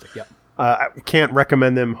 Fantastic, so, I can't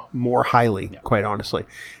recommend them more highly, quite honestly.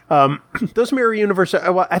 Those Mirror Universe,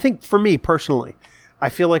 I think for me personally, I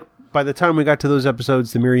feel like by the time we got to those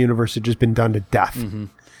episodes, the Mirror Universe had just been done to death. Mm-hmm.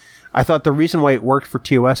 I thought the reason why it worked for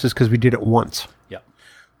TOS is because we did it once. Yep.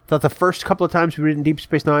 I thought the first couple of times we did in Deep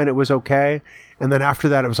Space Nine, it was okay. And then after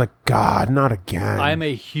that, it was like, God, not again. I'm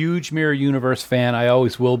a huge Mirror Universe fan. I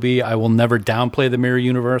always will be. I will never downplay the Mirror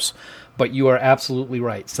Universe. But you are absolutely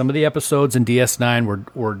right. Some of the episodes in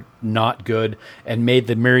DS9 were not good and made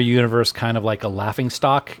the Mirror Universe kind of like a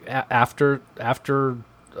laughingstock after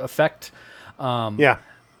effect. Yeah.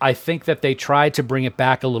 I think that they tried to bring it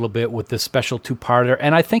back a little bit with this special two-parter,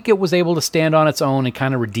 and I think it was able to stand on its own and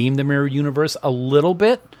kind of redeem the Mirror Universe a little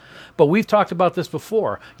bit. But we've talked about this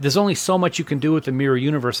before. There's only so much you can do with the Mirror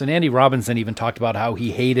Universe, and Andy Robinson even talked about how he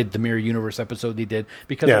hated the Mirror Universe episode he did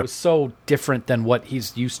because it was so different than what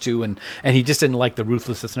he's used to, and he just didn't like the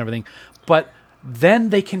ruthlessness and everything. But then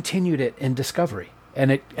they continued it in Discovery.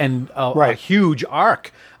 And a huge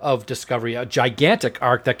arc of Discovery, a gigantic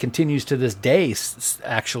arc that continues to this day,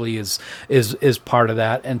 actually is part of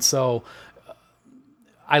that. And so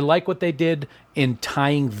I like what they did in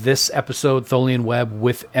tying this episode, Tholian Web,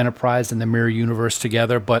 with Enterprise and the Mirror Universe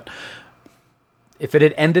together. But if it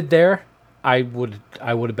had ended there, I would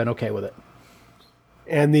have been okay with it.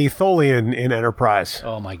 And the Tholian in Enterprise.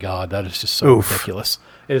 Oh my God, that is just so ridiculous.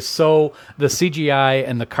 It is so, the CGI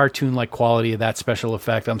and the cartoon-like quality of that special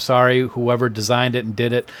effect. I'm sorry, whoever designed it and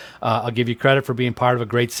did it. I'll give you credit for being part of a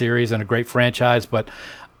great series and a great franchise, but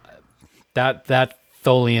that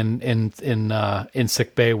Tholian in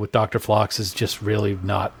sickbay with Dr. Phlox is just really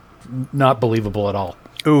not believable at all.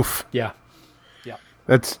 Oof. Yeah.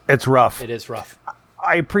 It's rough. It is rough.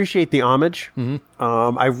 I appreciate the homage.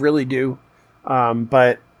 Mm-hmm. I really do.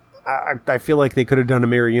 But I feel like they could have done a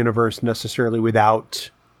Mirror Universe necessarily without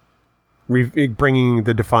bringing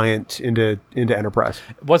the Defiant into Enterprise.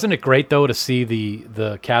 Wasn't it great, though, to see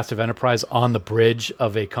the cast of Enterprise on the bridge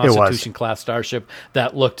of a Constitution-class starship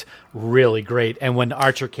that looked really great? And when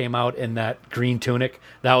Archer came out in that green tunic,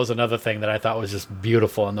 that was another thing that I thought was just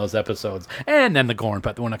beautiful in those episodes. And then the Gorn,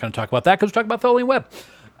 but we're not going to talk about that because we're talking about Tholian Web.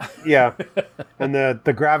 Yeah, and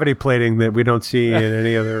the gravity plating that we don't see in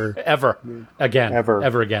any other ever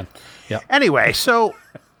again. Yeah. Anyway, so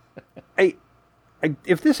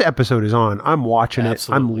if this episode is on, I'm watching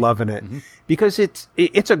Absolutely. it. I'm loving it because it's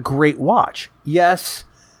a great watch. Yes,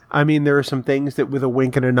 I mean there are some things that with a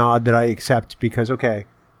wink and a nod that I accept because okay,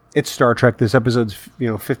 it's Star Trek. This episode's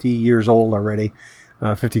 50 years old already,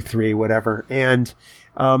 53, whatever, and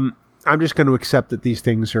I'm just going to accept that these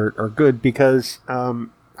things are good because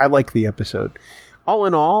I like the episode. All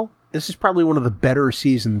in all, this is probably one of the better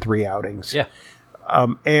season 3 outings. Yeah.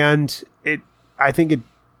 And I think it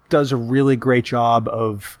does a really great job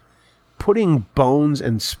of putting Bones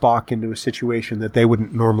and Spock into a situation that they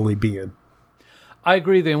wouldn't normally be in. I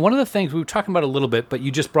agree with you. And one of the things we were talking about a little bit, but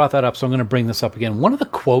you just brought that up, so I'm going to bring this up again. One of the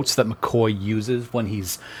quotes that McCoy uses when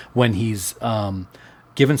he's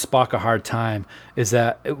giving Spock a hard time is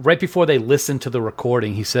that right before they listened to the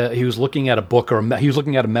recording, he said he was looking at a book he was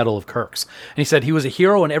looking at a medal of Kirk's, and he said he was a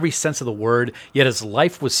hero in every sense of the word, yet his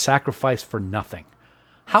life was sacrificed for nothing.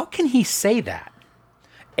 How can he say that?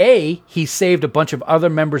 A, he saved a bunch of other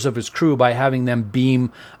members of his crew by having them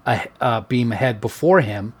beam ahead before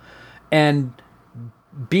him, and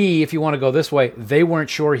B, if you want to go this way, they weren't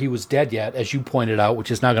sure he was dead yet, as you pointed out,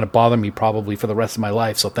 which is not going to bother me probably for the rest of my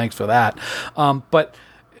life, so thanks for that. But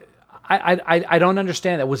I don't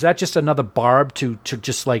understand that. Was that just another barb to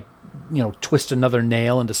just like, twist another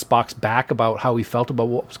nail into Spock's back about how he felt about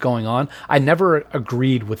what was going on? I never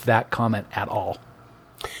agreed with that comment at all.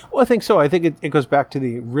 Well, I think so. I think it goes back to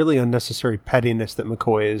the really unnecessary pettiness that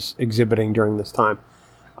McCoy is exhibiting during this time.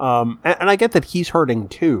 And I get that he's hurting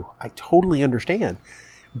too. I totally understand.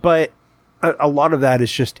 But a lot of that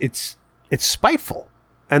is just, it's spiteful.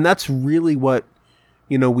 And that's really what,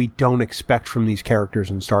 we don't expect from these characters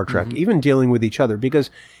in Star Trek, even dealing with each other. Because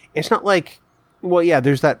it's not like, well, yeah,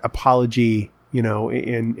 there's that apology,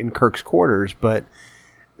 in Kirk's quarters, but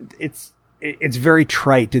it's very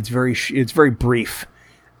trite. It's very brief.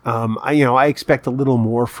 I expect a little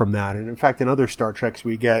more from that. And in fact, in other Star Treks,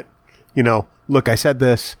 we get, look, I said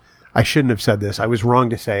this. I shouldn't have said this. I was wrong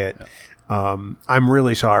to say it. I'm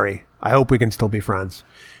really sorry. I hope we can still be friends.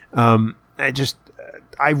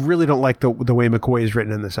 I really don't like the way McCoy is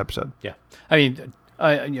written in this episode. Yeah. I mean,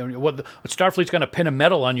 Starfleet's going to pin a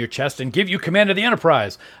medal on your chest and give you command of the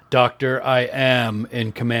Enterprise. Doctor, I am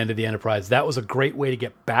in command of the Enterprise. That was a great way to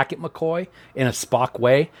get back at McCoy in a Spock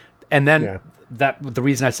way. And then the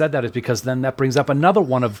reason I said that is because then that brings up another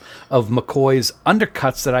one of McCoy's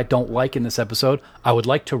undercuts that I don't like in this episode. I would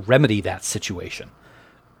like to remedy that situation.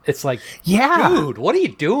 It's like, dude, what are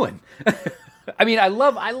you doing? I mean, I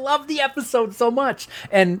love the episode so much,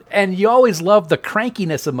 and you always love the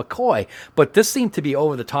crankiness of McCoy, but this seemed to be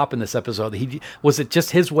over the top in this episode. Was it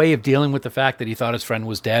just his way of dealing with the fact that he thought his friend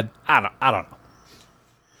was dead? I don't know.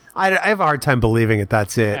 I have a hard time believing it.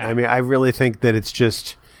 That's it. Yeah. I mean, I really think that it's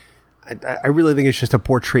just. I really think it's just a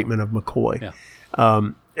poor treatment of McCoy. Yeah.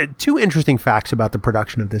 Two interesting facts about the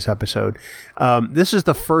production of this episode. This is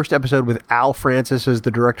the first episode with Al Francis as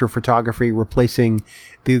the director of photography, replacing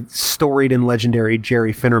the storied and legendary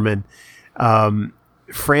Jerry Finnerman.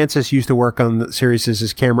 Francis used to work on the series as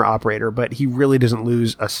his camera operator, but he really doesn't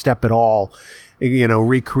lose a step at all,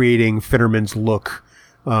 recreating Finnerman's look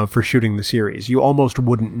for shooting the series. You almost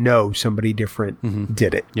wouldn't know somebody different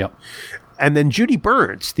did it. Yep. And then Judy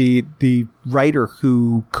Burns, the writer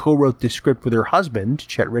who co-wrote the script with her husband,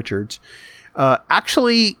 Chet Richards,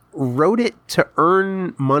 actually wrote it to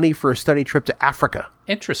earn money for a study trip to Africa.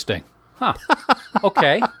 Interesting. Huh.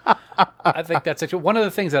 Okay. I think that's actually one of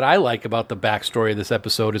the things that I like about the backstory of this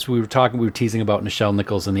episode is we were teasing about Nichelle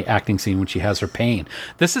Nichols in the acting scene when she has her pain.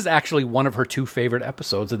 This is actually one of her 2 favorite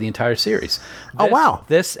episodes of the entire series. Wow.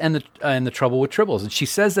 This and the Trouble with Tribbles. And she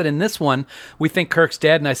says that in this one, we think Kirk's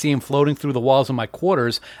dead and I see him floating through the walls of my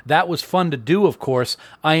quarters. That was fun to do, of course.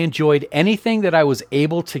 I enjoyed anything that I was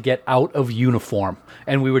able to get out of uniform.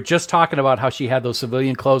 And we were just talking about how she had those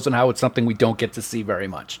civilian clothes and how it's something we don't get to see very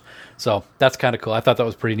much. So that's kind of cool. I thought that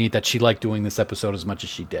was pretty neat that she liked doing this episode as much as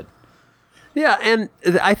she did. Yeah, and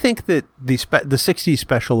I think that the 60s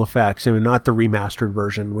special effects, I mean, not the remastered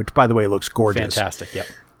version, which, by the way, looks gorgeous. Fantastic, yep.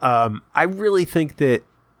 I really think that,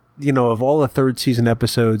 of all the third season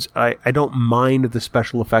episodes, I don't mind the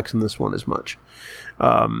special effects in this one as much.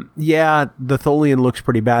 The Tholian looks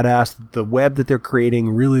pretty badass. The web that they're creating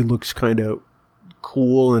really looks kind of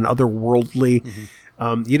cool and otherworldly.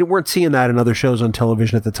 You weren't seeing that in other shows on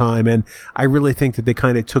television at the time, and I really think that they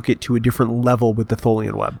kind of took it to a different level with the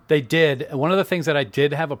Tholian web. They did. One of the things that I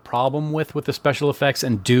did have a problem with the special effects,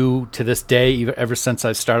 and do to this day, ever since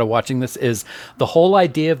I started watching this, is the whole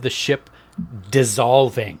idea of the ship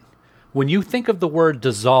dissolving. When you think of the word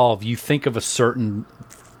dissolve, you think of a certain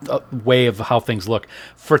way of how things look.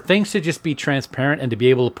 For things to just be transparent and to be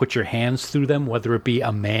able to put your hands through them, whether it be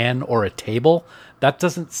a man or a table, that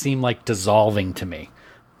doesn't seem like dissolving to me.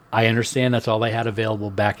 I understand that's all they had available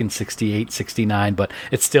back in 68, 69, but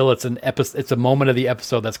it's a moment of the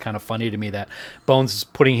episode that's kind of funny to me that Bones is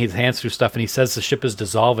putting his hands through stuff and he says the ship is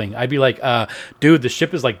dissolving. I'd be like, dude, the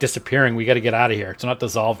ship is like disappearing. We got to get out of here. It's not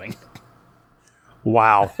dissolving.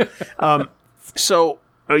 Wow. So,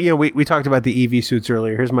 we talked about the EV suits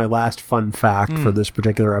earlier. Here's my last fun fact for this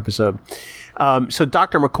particular episode. So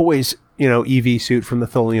Dr. McCoy's, EV suit from the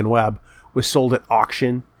Tholian Web was sold at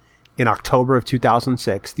auction in October of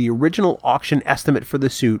 2006. The original auction estimate for the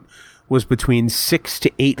suit was between $6,000 to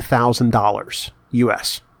 $8,000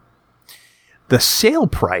 US. The sale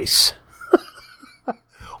price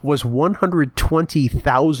was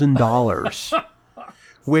 $120,000,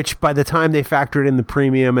 which by the time they factored in the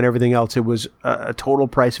premium and everything else, it was a total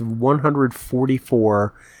price of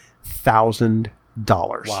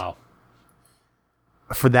 $144,000. Wow.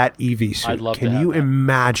 For that EV suit. I'd love Can to have you that.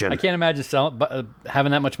 imagine? I can't imagine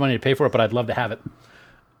having that much money to pay for it, but I'd love to have it.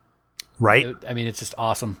 Right? I mean, it's just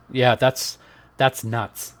awesome. Yeah, that's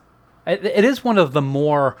nuts. It is one of the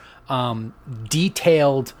more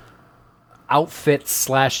detailed outfits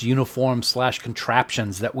 / uniforms /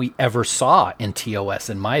 contraptions that we ever saw in TOS,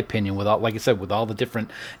 in my opinion, with all the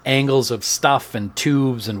different angles of stuff and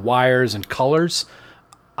tubes and wires and colors.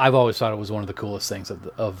 I've always thought it was one of the coolest things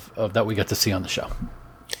of that we got to see on the show.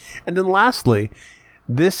 And then lastly,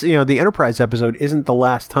 this, the Enterprise episode isn't the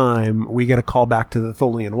last time we get a call back to the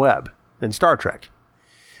Tholian Web in Star Trek.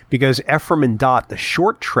 Because Ephraim and Dot, the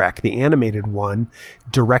short trek, the animated one,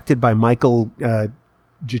 directed by Michael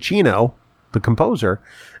Giacchino, the composer,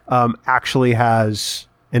 actually has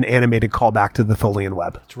an animated callback to the Tholian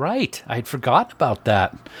Web. That's right. I had forgotten about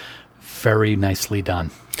that. Very nicely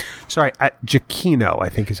done. Sorry, Giacchino, I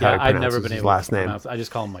think is how he I've pronounces never been his able last to name. pronounce. I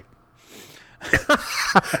just call him like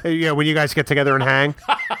Yeah, when you guys get together and hang,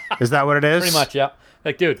 is that what it is? pretty much. Yeah.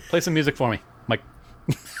 Like, dude, play some music for me. I'm like,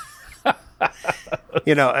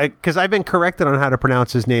 because I've been corrected on how to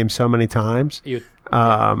pronounce his name so many times. and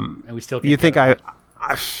we still. Can't You think get it.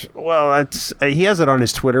 he has it on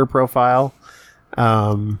his Twitter profile,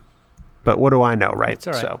 but what do I know, right? It's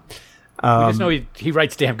all right. So, we just know he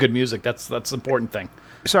writes damn good music. That's the important thing.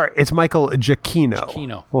 sorry, it's Michael Giacchino.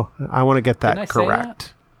 Giacchino. Well, I want to get Didn't I that say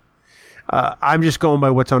correct. I'm just going by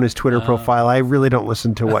what's on his Twitter profile. I really don't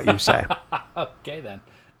listen to what you say. Okay then.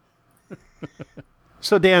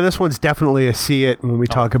 So, Dan, this one's definitely a see it when we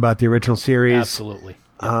talk about the original series. Absolutely.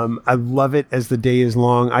 I love it as the day is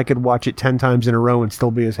long. I could watch it 10 times in a row and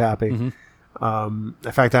still be as happy. Mm-hmm.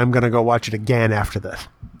 In fact, I'm going to go watch it again after this.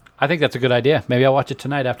 I think that's a good idea. Maybe I'll watch it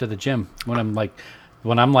tonight after the gym when I'm like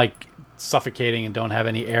suffocating and don't have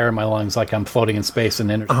any air in my lungs, like I'm floating in space and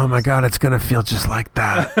energy. Oh my God, it's going to feel just like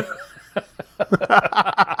that.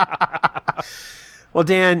 Well,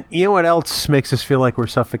 Dan, you know what else makes us feel like we're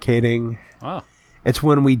suffocating? Oh, It's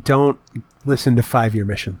when we don't listen to 5-Year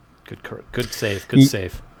Mission. good save. Good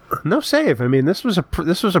save. No save. I mean, this was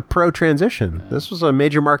a pro transition. This was a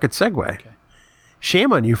major market segue. Okay.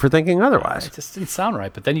 Shame on you for thinking otherwise. It just didn't sound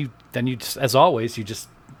right. But then you just, as always, you just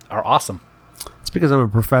are awesome. It's because I'm a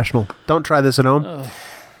professional. Don't try this at home.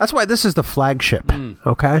 That's why this is the flagship.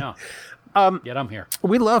 Okay. Yeah. Yet I'm here.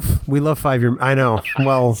 We love 5-Year. I know.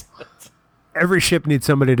 Well, every ship needs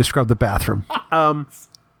somebody to scrub the bathroom.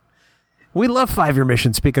 We love 5-Year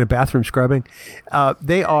Mission. Speaking of bathroom scrubbing,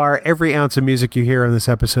 they are every ounce of music you hear on this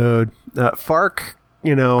episode. Fark,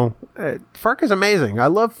 Fark is amazing. I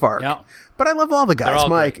love Fark, Yeah. but I love all the They're guys: all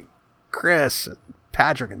Mike, great. Chris,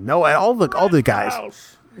 Patrick, and Noah. All the guys.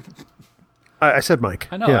 I said Mike.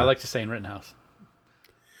 I know. Yeah. I like to say in Rittenhouse.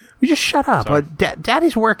 You just shut up. Sorry.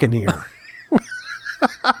 Daddy's working here.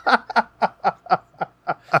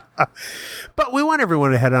 But we want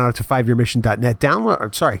everyone to head on to 5yearmission.net.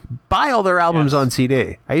 Buy all their albums on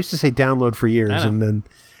CD. I used to say download for years, I know. and then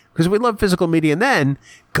because we love physical media, and then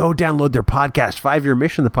go download their podcast, 5-Year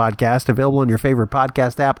Mission, the podcast, available on your favorite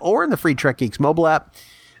podcast app or in the free Trek Geeks mobile app,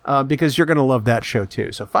 because you're going to love that show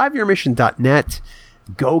too. So 5yearmission.net.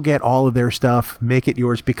 Go get all of their stuff. Make it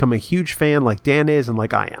yours. Become a huge fan like Dan is and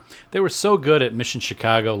like I am. They were so good at Mission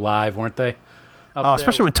Chicago live, weren't they?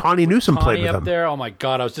 Especially when Tawny Newsom played with up them. there. Oh my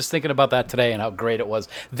God, I was just thinking about that today and how great it was.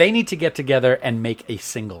 They need to get together and make a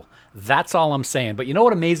single. That's all I'm saying. But you know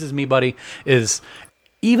what amazes me, buddy, is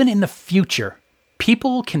even in the future,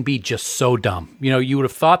 people can be just so dumb. You would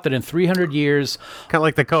have thought that in 300 years... Kind of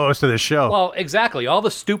like the co-host of the show. Well, exactly. All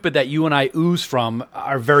the stupid that you and I ooze from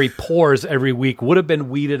our very pores every week would have been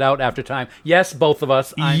weeded out after time. Yes, both of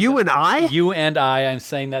us. You and I? You and I. I'm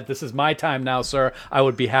saying that this is my time now, sir. I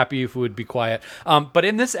would be happy if we would be quiet. But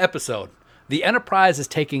in this episode, the Enterprise is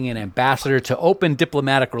taking an ambassador to open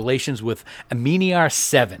diplomatic relations with Ameniar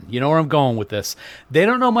 7. You know where I'm going with this. They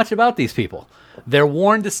don't know much about these people. They're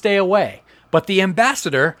warned to stay away. But the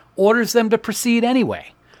ambassador orders them to proceed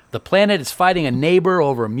anyway. The planet is fighting a neighbor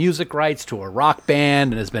over music rights to a rock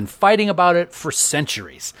band and has been fighting about it for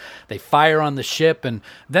centuries. They fire on the ship, and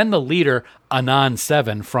then the leader, Anan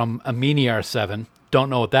 7 from Ameniar 7, don't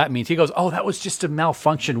know what that means. He goes, "Oh, that was just a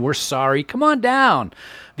malfunction. We're sorry. Come on down."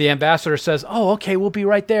 The ambassador says, "Oh, okay, we'll be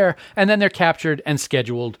right there." And then they're captured and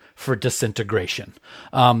scheduled for disintegration.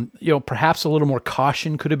 Perhaps a little more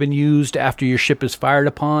caution could have been used after your ship is fired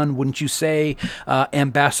upon, wouldn't you say,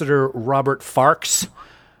 Ambassador Robert Farks?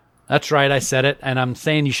 That's right, I said it, and I'm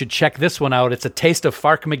saying you should check this one out. It's a taste of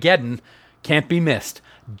Farkmageddon. Can't be missed.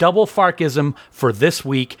 Double Farkism for this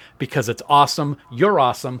week because it's awesome. You're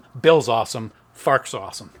awesome. Bill's awesome. Fark's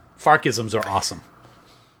awesome. Farkisms are awesome.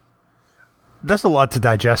 That's a lot to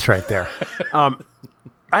digest right there. I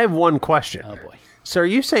have one question. Oh boy. So are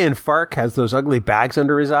you saying Fark has those ugly bags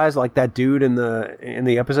under his eyes like that dude in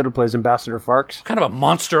the episode who plays Ambassador Farks? What kind of a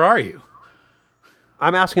monster are you?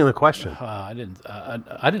 I'm asking the question.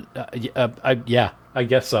 Yeah, I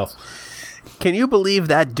guess so. Can you believe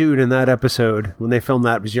that dude in that episode when they filmed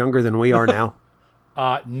that was younger than we are now?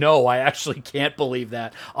 No, I actually can't believe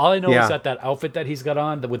that. All I know is that outfit that he's got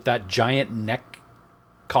on with that giant neck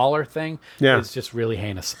collar thing is just really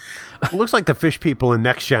heinous. It looks like the fish people in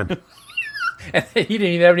Next Gen. And he didn't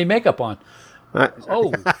even have any makeup on.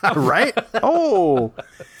 Right? Oh.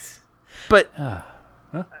 But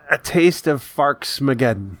a taste of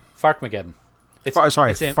Farkmageddon. Farkmageddon.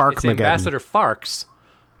 Farkmageddon. It's Ambassador Farks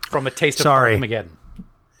from A Taste of Farkmageddon.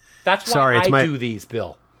 That's why I do these,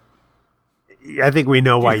 Bill. I think we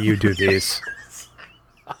know why you do these.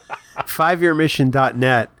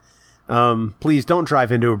 5yearmission.net. Please don't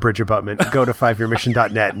drive into a bridge abutment. Go to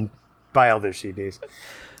 5yearmission.net and buy all their CDs.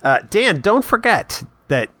 Dan, don't forget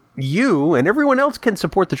that you and everyone else can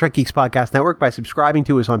support the Trek Geeks Podcast Network by subscribing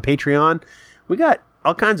to us on Patreon. We got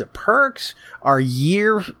all kinds of perks.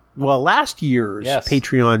 Last year's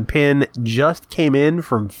Patreon pin just came in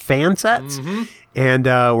from Fansets. Mm-hmm. And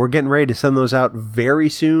we're getting ready to send those out very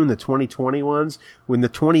soon, the 2020 ones. When the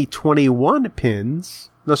 2021 pins...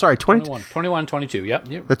 No, sorry, 21, 22, yep.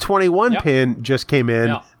 The 21 pin just came in.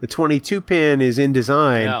 Yep. The 22 pin is in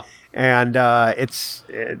design. Yep. And this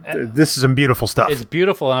is some beautiful stuff. It's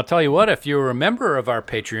beautiful. And I'll tell you what, if you're a member of our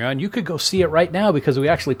Patreon, you could go see it right now because we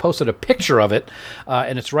actually posted a picture of it.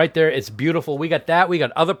 And it's right there. It's beautiful. We got that. We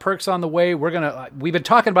got other perks on the way. We've been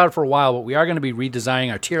talking about it for a while, but we are going to be redesigning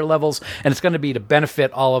our tier levels. And it's going to be to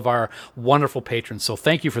benefit all of our wonderful patrons. So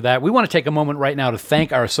thank you for that. We want to take a moment right now to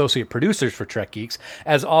thank our associate producers for Trek Geeks.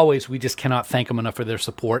 As always, we just cannot thank them enough for their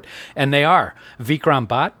support. And they are Vikram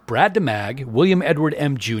Bhatt, Brad DeMag, William Edward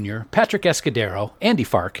M. Jr., Patrick Escudero, Andy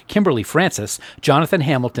Fark, Kimberly Francis, Jonathan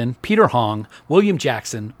Hamilton, Peter Hong, William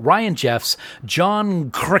Jackson, Ryan Jeffs,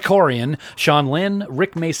 John Krikorian, Sean Lynn,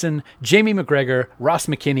 Rick Mason, Jamie McGregor, Ross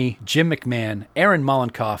McKinney, Jim McMahon, Aaron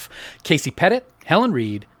Mollenkoff, Casey Pettit, Helen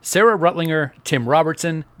Reed, Sarah Rutlinger, Tim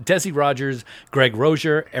Robertson, Desi Rogers, Greg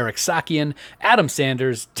Rozier, Eric Sakian, Adam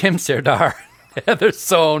Sanders, Tim Serdar, Heather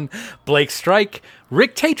Sohn, Blake Strike,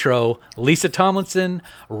 Rick Tatro, Lisa Tomlinson,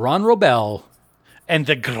 Ron Robel, and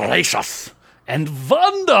the gracious and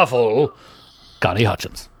wonderful Connie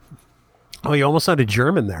Hutchins. Oh, you almost sounded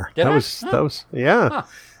German there. That was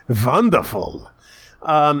wonderful.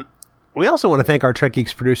 We also want to thank our Trek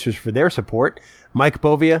Geeks producers for their support. Mike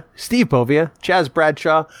Bovia, Steve Bovia, Chaz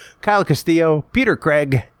Bradshaw, Kyle Castillo, Peter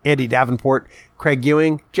Craig, Andy Davenport, Craig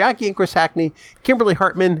Ewing, Jackie and Chris Hackney, Kimberly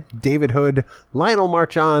Hartman, David Hood, Lionel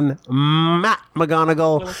Marchand, Matt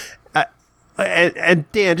McGonigal.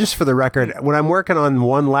 And Dan, just for the record, when I'm working on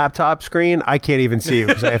one laptop screen, I can't even see you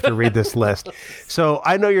because I have to read this list. So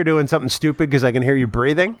I know you're doing something stupid because I can hear you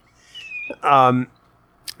breathing.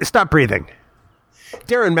 Stop breathing.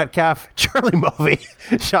 Darren Metcalf, Charlie Mulvey,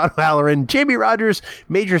 Sean Halloran, Jamie Rogers,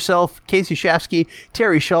 Major Self, Casey Shafsky,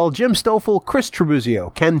 Terry Shull, Jim Stoffel, Chris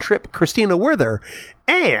Tribuzio, Ken Tripp, Christina Werther,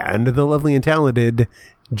 and the lovely and talented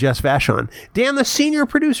Jess Vashon. Dan, the senior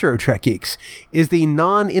producer of Trek Geeks, is the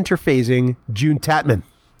non-interphasing June Tatman.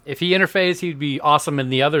 If he interphased, he'd be awesome in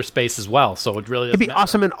the other space as well. So it really doesn't He'd be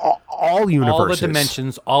awesome in all universes. All the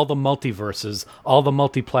dimensions, all the multiverses, all the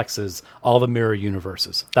multiplexes, all the mirror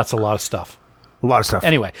universes. That's a lot of stuff. A lot of stuff.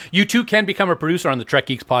 Anyway, you too can become a producer on the Trek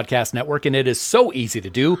Geeks Podcast Network, and it is so easy to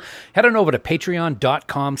do. Head on over to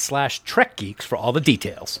patreon.com/TrekGeeks for all the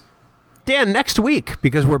details. Dan, next week,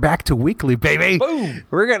 because we're back to weekly, baby, Boom.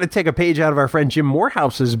 We're going to take a page out of our friend Jim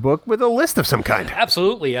Morehouse's book with a list of some kind.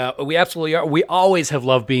 Absolutely. We absolutely are. We always have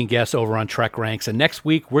loved being guests over on Trek Ranks, and next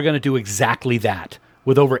week we're going to do exactly that.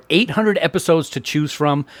 With over 800 episodes to choose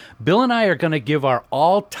from, Bill and I are going to give our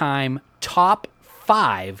all-time top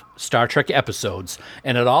 5 Star Trek episodes,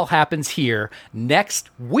 and it all happens here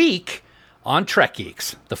next week on Trek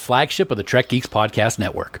Geeks, the flagship of the Trek Geeks Podcast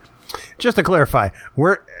Network. Just to clarify,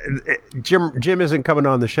 Jim isn't coming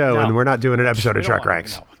on the show, and we're not doing an episode of Trek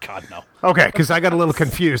Ranks. No, God, no. Okay, because I got a little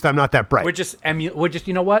confused. I'm not that bright. We're just,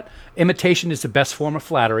 you know what? Imitation is the best form of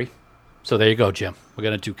flattery. So there you go, Jim. We're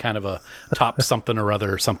going to do kind of a top something or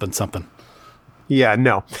other, something. Yeah,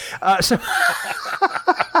 no. Of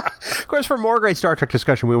course, for more great Star Trek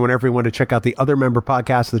discussion, we want everyone to check out the other member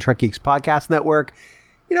podcasts of the Trek Geeks Podcast Network.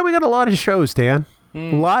 You know, we got a lot of shows, Dan.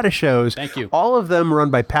 A lot of shows. Thank you. All of them run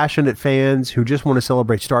by passionate fans who just want to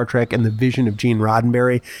celebrate Star Trek and the vision of Gene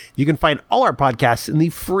Roddenberry. You can find all our podcasts in the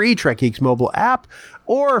free Trek Geeks mobile app,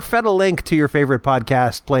 or fed a link to your favorite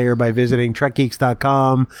podcast player by visiting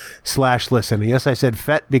trekgeeks.com/listen. Yes, I said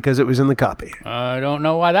FET because it was in the copy. I don't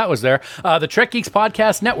know why that was there. The Trek Geeks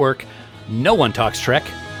Podcast Network. No one talks Trek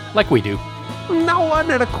like we do. No one,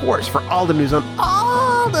 and of course, for all the news on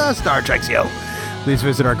all the Star Treks, please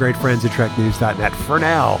visit our great friends at treknews.net. For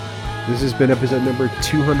now, this has been episode number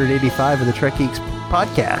 285 of the Trek Geeks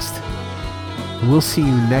Podcast. We'll see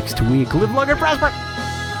you next week. Live long and prosper.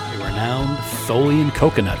 The renowned Tholian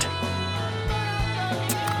coconut.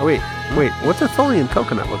 Oh, wait. What's a Tholian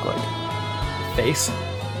coconut look like? Face.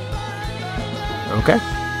 Okay.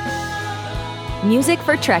 Music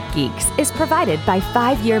for Trek Geeks is provided by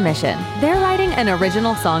 5 Year Mission. They're writing an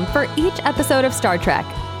original song for each episode of Star Trek.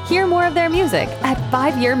 Hear more of their music at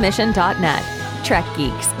 5yearmission.net. Trek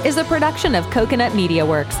Geeks is a production of Coconut Media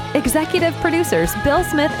Works. Executive producers Bill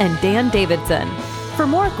Smith and Dan Davidson. For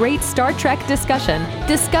more great Star Trek discussion,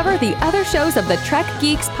 discover the other shows of the Trek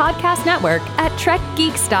Geeks Podcast Network at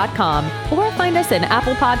trekgeeks.com, or find us in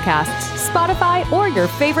Apple Podcasts, Spotify, or your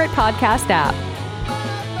favorite podcast app.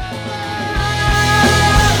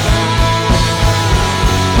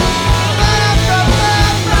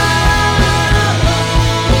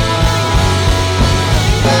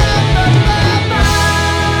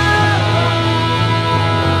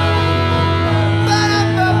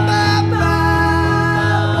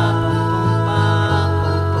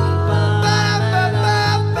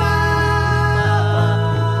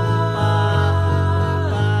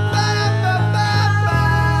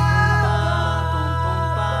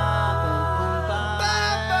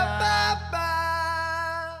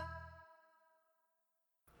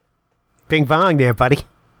 Bing bong there, buddy.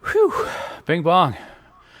 Whew. Bing bong.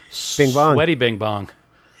 Bing bong. Sweaty bing bong.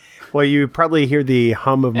 Well, you probably hear the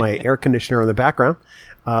hum of my air conditioner in the background.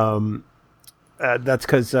 That's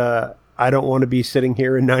because I don't want to be sitting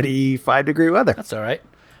here in 95-degree weather. That's all right.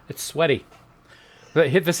 It's sweaty.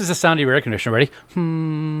 But this is the sound of your air conditioner. Ready? Do you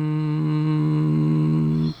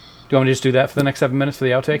want me to just do that for the next 7 minutes for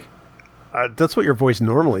the outtake? That's what your voice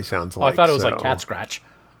normally sounds like. I thought it was like cat scratch.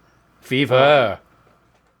 Fever.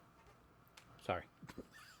 Sorry.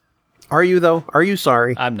 Are you, though? Are you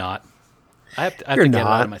sorry? I'm not. I have to get it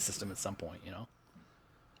out of my system at some point, you know.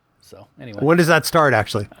 So, anyway. When does that start,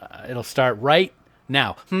 actually? It'll start right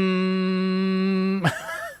now.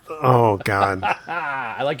 Oh, God.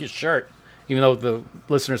 I like your shirt, even though the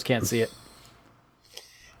listeners can't see it.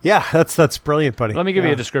 Yeah, that's brilliant, buddy. Let me give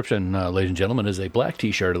you a description, ladies and gentlemen. It is a black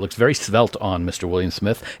T-shirt. It looks very svelte on Mr. William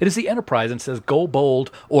Smith. It is the Enterprise and says, "Go bold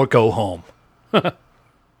or go home."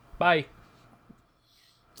 Bye.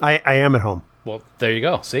 I am at home. Well, there you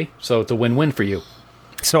go. See? So it's a win-win for you.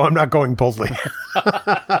 So I'm not going boldly.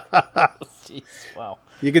 Jeez, wow.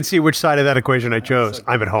 You can see which side of that equation I chose.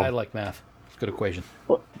 I'm at home. I like math. It's a good equation.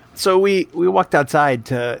 So we walked outside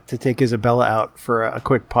to take Isabella out for a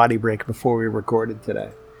quick potty break before we recorded today.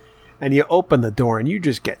 And you open the door and you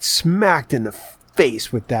just get smacked in the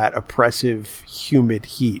face with that oppressive, humid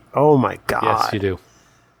heat. Oh my God. Yes, you do.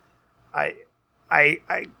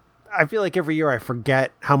 I feel like every year I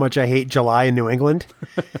forget how much I hate July in New England.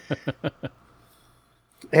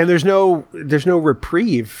 And there's no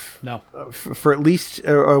reprieve. No. For at least,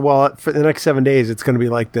 for the next 7 days, it's going to be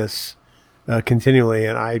like this continually.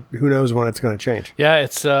 And who knows when it's going to change. Yeah,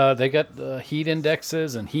 it's they got heat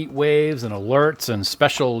indexes and heat waves and alerts and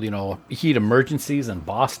special, heat emergencies in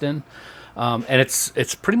Boston. And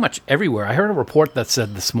it's pretty much everywhere. I heard a report that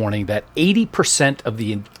said this morning that 80% of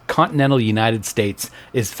the continental United States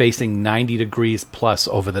is facing 90 degrees plus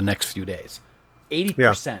over the next few days.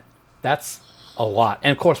 80%. That's a lot.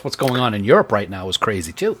 And of course, what's going on in Europe right now is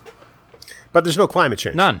crazy too. But there's no climate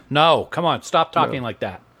change. None. No. Come on. Stop talking like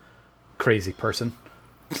that. Crazy person.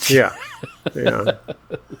 Yeah. Yeah.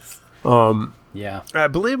 Yeah. I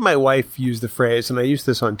believe my wife used the phrase, and I used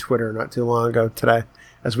this on Twitter not too long ago today,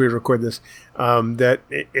 as we record this, that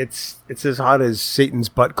it's as hot as Satan's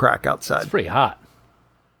butt crack outside. It's pretty hot.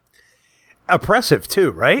 Oppressive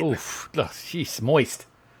too, right? Oof. Ugh, jeez, moist.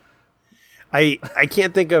 I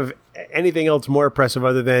can't think of anything else more oppressive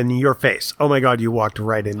other than your face. Oh my God, you walked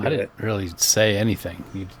right into I didn't it. really say anything.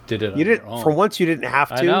 You did it on You your didn't. own. For once, you didn't have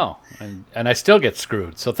to. I know, and I still get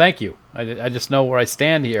screwed. So thank you. I just know where I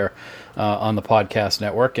stand here on the podcast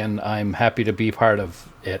network, and I'm happy to be part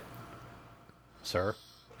of it, sir.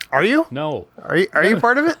 Are you? No, Are you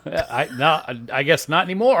part of it? I guess not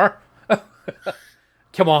anymore.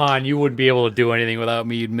 Come on, you wouldn't be able to do anything without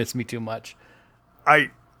me. You'd miss me too much. I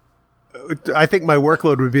think my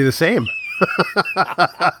workload would be the same.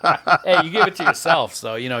 Hey, you give it to yourself,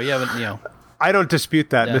 so you haven't. I don't dispute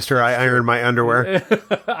that, Yeah, Mr. I iron my underwear.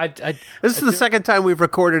 This is the second time we've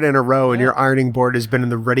recorded in a row, and your ironing board has been in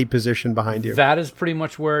the ready position behind you. That is pretty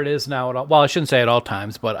much where it is now. At all. Well, I shouldn't say at all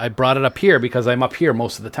times, but I brought it up here because I'm up here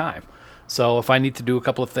most of the time. So if I need to do a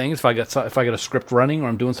couple of things, if I got a script running or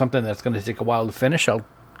I'm doing something that's going to take a while to finish, I'll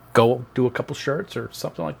go do a couple shirts or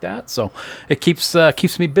something like that. So it keeps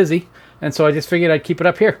me busy, and so I just figured I'd keep it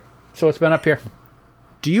up here. So it's been up here.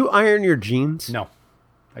 Do you iron your jeans? No,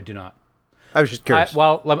 I do not. I was just curious.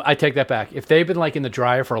 I take that back. If they've been like in the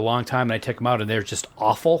dryer for a long time and I take them out and they're just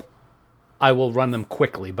awful, I will run them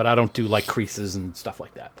quickly, but I don't do like creases and stuff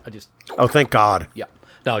like that. I just Oh, thank God. yeah.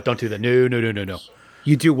 No, don't do that. No.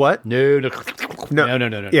 You do what? No.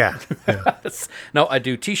 No. Yeah. No, I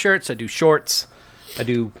do t-shirts, I do shorts, I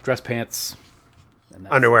do dress pants. And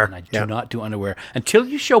Underwear. And I do not do underwear. Until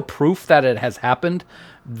you show proof that it has happened,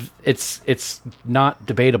 it's not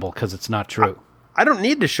debatable because it's not true. I don't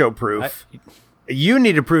need to show proof. You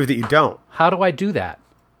need to prove that you don't. How do I do that?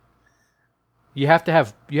 You have to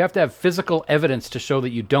have physical evidence to show that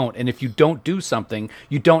you don't. And if you don't do something,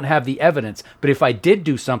 you don't have the evidence. But if I did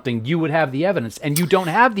do something, you would have the evidence, and you don't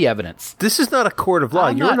have the evidence. This is not a court of law.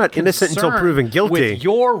 I'm You're not innocent until concerned proven guilty. With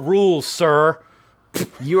your rules, sir.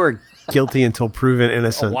 You are guilty until proven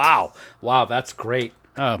innocent. Wow, that's great.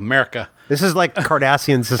 America. This is like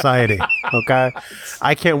Cardassian society. Okay,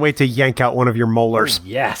 I can't wait to yank out one of your molars.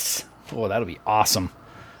 Yes. Oh, that'll be awesome.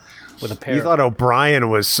 With a pair. You thought O'Brien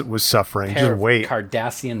was suffering. pair Just of wait.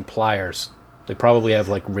 Cardassian pliers. They probably have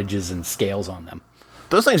like ridges and scales on them.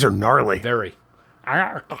 Those things are gnarly. Very.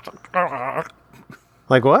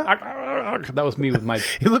 Like what? That was me with my.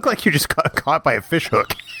 You look like you just got caught by a fish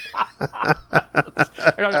hook. I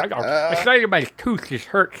say my tooth just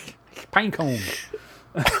hurts. Pine cone.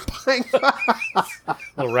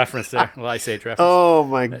 Little reference there. Little Ice Age reference. Oh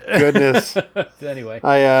my goodness. Anyway.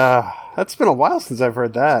 That's been a while since I've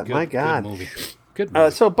heard that. Good, My God. Good movie. Good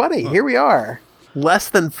movie. So, buddy, here we are. Less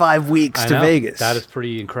than 5 weeks I to know. Vegas. That is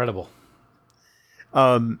pretty incredible.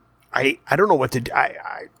 I don't know what to do.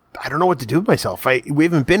 I don't know what to do with myself. We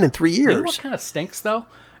haven't been in 3 years. You know what kind of stinks, though?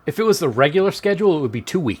 If it was the regular schedule, it would be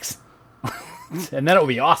 2 weeks. And then it would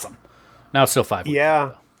be awesome. Now it's still 5 weeks.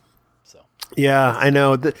 Yeah. So. Yeah, I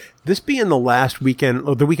know. This being the last weekend,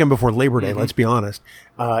 or the weekend before Labor Day, Mm-hmm. let's be honest,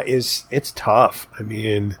 it's tough. I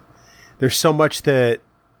mean, there's so much that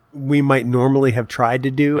we might normally have tried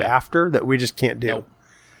to do after that we just can't do. Nope.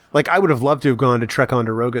 Like, I would have loved to have gone to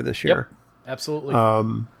Trek-Ondaroga this year. Yep. Absolutely.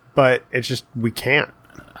 But it's just, we can't.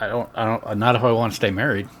 I don't, not if I want to stay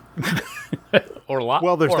married. or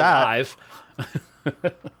Well, there's that. Alive.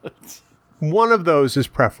 One of those is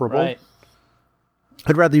preferable. Right.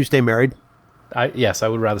 I'd rather you stay married. Yes, I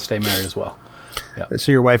would rather stay married as well.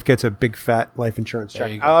 So your wife gets a big fat life insurance There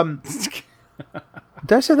check. you go.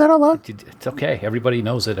 Did I say that out loud? It's okay. Everybody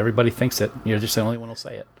knows it. Everybody thinks it. You're just the only one who'll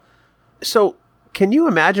say it. So, can you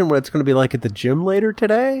imagine what it's going to be like at the gym later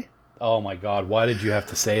today? Oh my God! Why did you have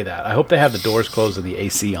to say that? I hope they have the doors closed and the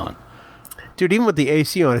AC on. Dude, even with the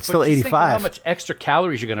AC on, it's still Just think of 85. how much extra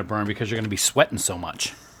calories you're going to burn because you're going to be sweating so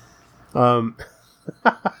much.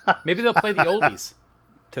 Maybe they'll play the oldies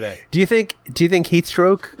today. Do you think heat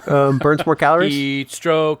stroke burns more calories? Heat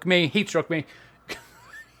stroke me. Heat stroke me.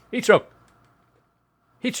 Heat stroke.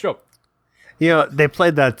 Heat stroke. You know, they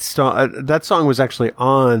played that song. That song was actually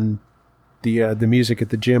on the music at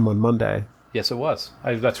the gym on Monday. Yes, it was.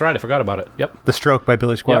 That's right. I forgot about it. Yep. The Stroke by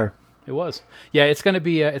Billy Squier. Yep. It was. Yeah, it's gonna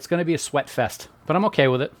be a sweat fest, but I'm okay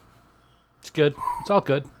with it. It's good. It's all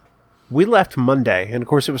good. We left Monday, and of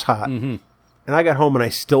course it was hot. Mm-hmm. And I got home and I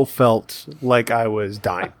still felt like I was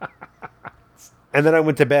dying. And then I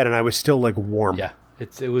went to bed and I was still like warm. Yeah,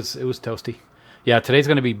 it was toasty. Yeah, today's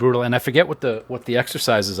going to be brutal, and I forget what the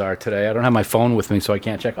exercises are today. I don't have my phone with me, so I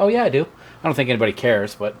can't check. Oh yeah, I do. I don't think anybody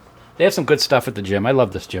cares, but they have some good stuff at the gym. I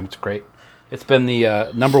love this gym; it's great. It's been the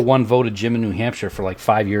 #1 voted gym in New Hampshire for like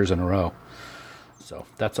 5 years in a row, so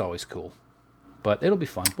that's always cool. But it'll be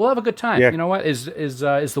fun. We'll have a good time. Yeah. You know what? Is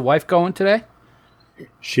the wife going today?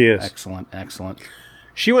 She is. Excellent.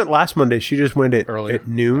 She went last Monday. She just went Earlier. at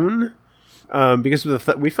noon because of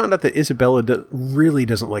we found out that Isabella really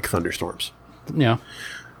doesn't like thunderstorms. Yeah.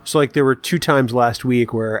 So like there were 2 times last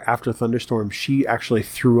week where after thunderstorm she actually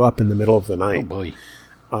threw up in the middle of the Oh night, boy.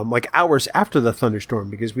 like hours after the thunderstorm,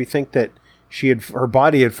 because we think that her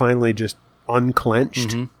body had finally just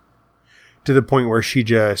unclenched to the point where she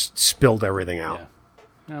just spilled everything out.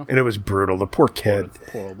 Yeah. No. And it was brutal. The poor kid.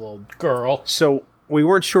 Poor little girl. So we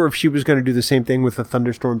weren't sure if she was going to do the same thing with the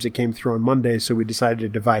thunderstorms that came through on Monday, so we decided to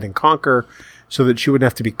divide and conquer so that she wouldn't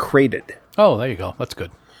have to be crated. Oh, there you go. That's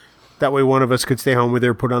good. That way one of us could stay home with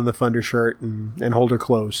her, put on the thunder shirt, and hold her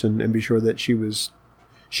close and be sure that she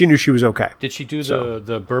knew she was okay. Did she do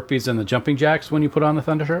the burpees and the jumping jacks when you put on the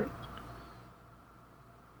thunder shirt?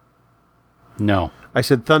 No. I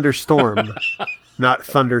said thunderstorm, not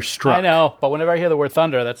thunderstruck. I know, but whenever I hear the word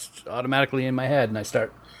thunder, that's automatically in my head, and I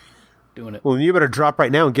start doing it. Well, you better drop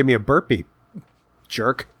right now and give me a burpee,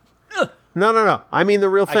 jerk. No. I mean the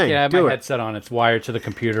real I thing. can't have Do my it. headset on. It's wired to the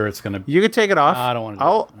computer. It's going to... You can take it off. I don't wanna do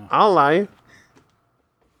I'll it, no. I'll lie.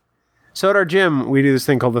 So at our gym, we do this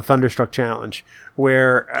thing called the Thunderstruck Challenge,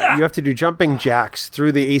 where you have to do jumping jacks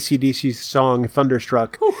through the AC/DC song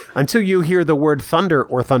Thunderstruck until you hear the word thunder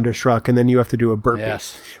or thunderstruck, and then you have to do a burpee.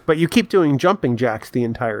 Yes. But you keep doing jumping jacks the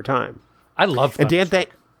entire time. I love And Dan,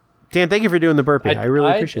 thank you for doing the burpee. I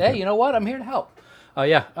really appreciate Hey, that. you know what? I'm here to help.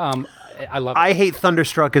 Yeah. I love it. I hate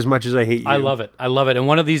Thunderstruck as much as I hate you. I love it. And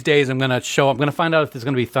one of these days, I'm going to find out if there's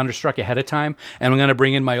going to be Thunderstruck ahead of time, and I'm going to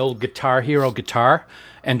bring in my old Guitar Hero guitar,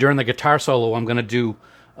 and during the guitar solo, I'm going to do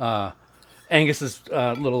Angus's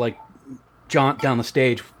little, like, jaunt down the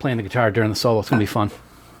stage playing the guitar during the solo. It's going to be fun.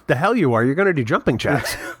 The hell you are. You're going to do jumping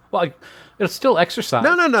jacks. Well, it's still exercise.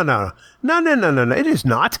 No. It is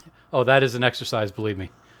not. Oh, that is an exercise, believe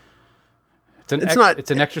me.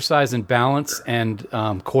 It's an exercise in balance and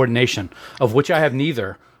coordination, of which I have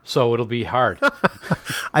neither, so it'll be hard.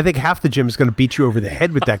 I think half the gym is going to beat you over the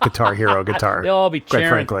head with that Guitar Hero guitar. They'll all be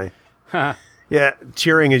cheering. Quite frankly. Yeah,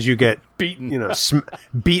 cheering as you get Beaten.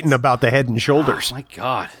 beaten about the head and shoulders. Oh, my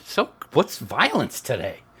God. So, what's violence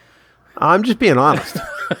today? I'm just being honest.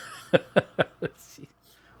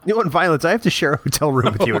 You want violence? I have to share a hotel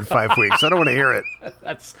room with you in 5 weeks. I don't want to hear it.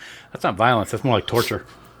 That's not violence. That's more like torture.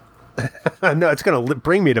 No, it's going to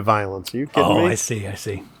bring me to violence. Are you kidding me? I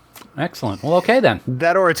see. Excellent. Well, okay then.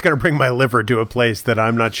 That or it's going to bring my liver to a place that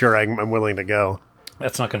I'm not sure I'm willing to go.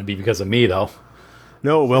 That's not going to be because of me, though.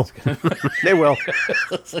 No, it will. They will.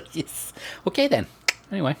 Yes. Okay then.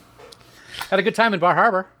 Anyway, had a good time in Bar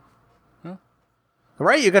Harbor. All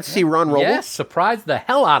right, you got to see Ron Roble? Yes, surprised the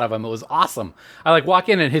hell out of him. It was awesome. I walk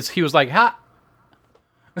in and he was like, "Ha."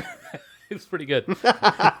 It was pretty good. It's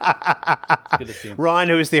good to see him. Ron,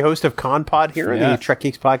 who is the host of ConPod here on Yeah. the Trek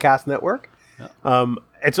Geeks Podcast Network.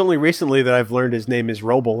 It's only recently that I've learned his name is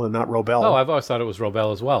Roble and not Robel. Oh, I've always thought it was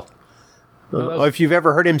Robel as well. If you've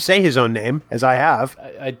ever heard him say his own name, as I have,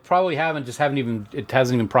 I probably haven't. Just it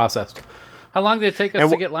hasn't even processed. How long did it take us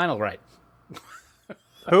to get Lionel right?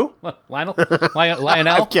 who? Lionel?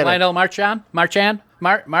 Lionel? kidding. Lionel Marchand? Marchand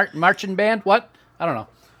Band? What? I don't know.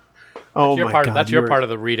 Oh Your my part, God! that's your part of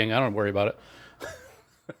the reading. I don't worry about it.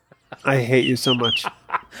 I hate you so much.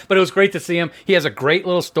 But it was great to see him. He has a great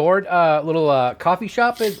little coffee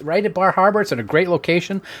shop right at Bar Harbor. It's in a great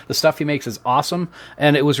location. The stuff he makes is awesome,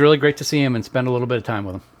 and it was really great to see him and spend a little bit of time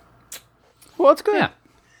with him. Well, it's good. Yeah.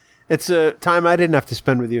 It's a time I didn't have to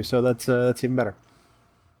spend with you, so that's even better.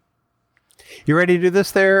 You ready to do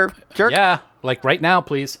this there, jerk? Yeah, like right now,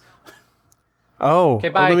 please. Oh, Okay,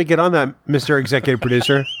 bye. let me get on that, Mr. Executive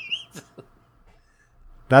Producer.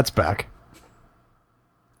 That's back.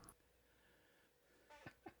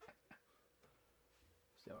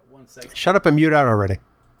 Shut up and mute out already.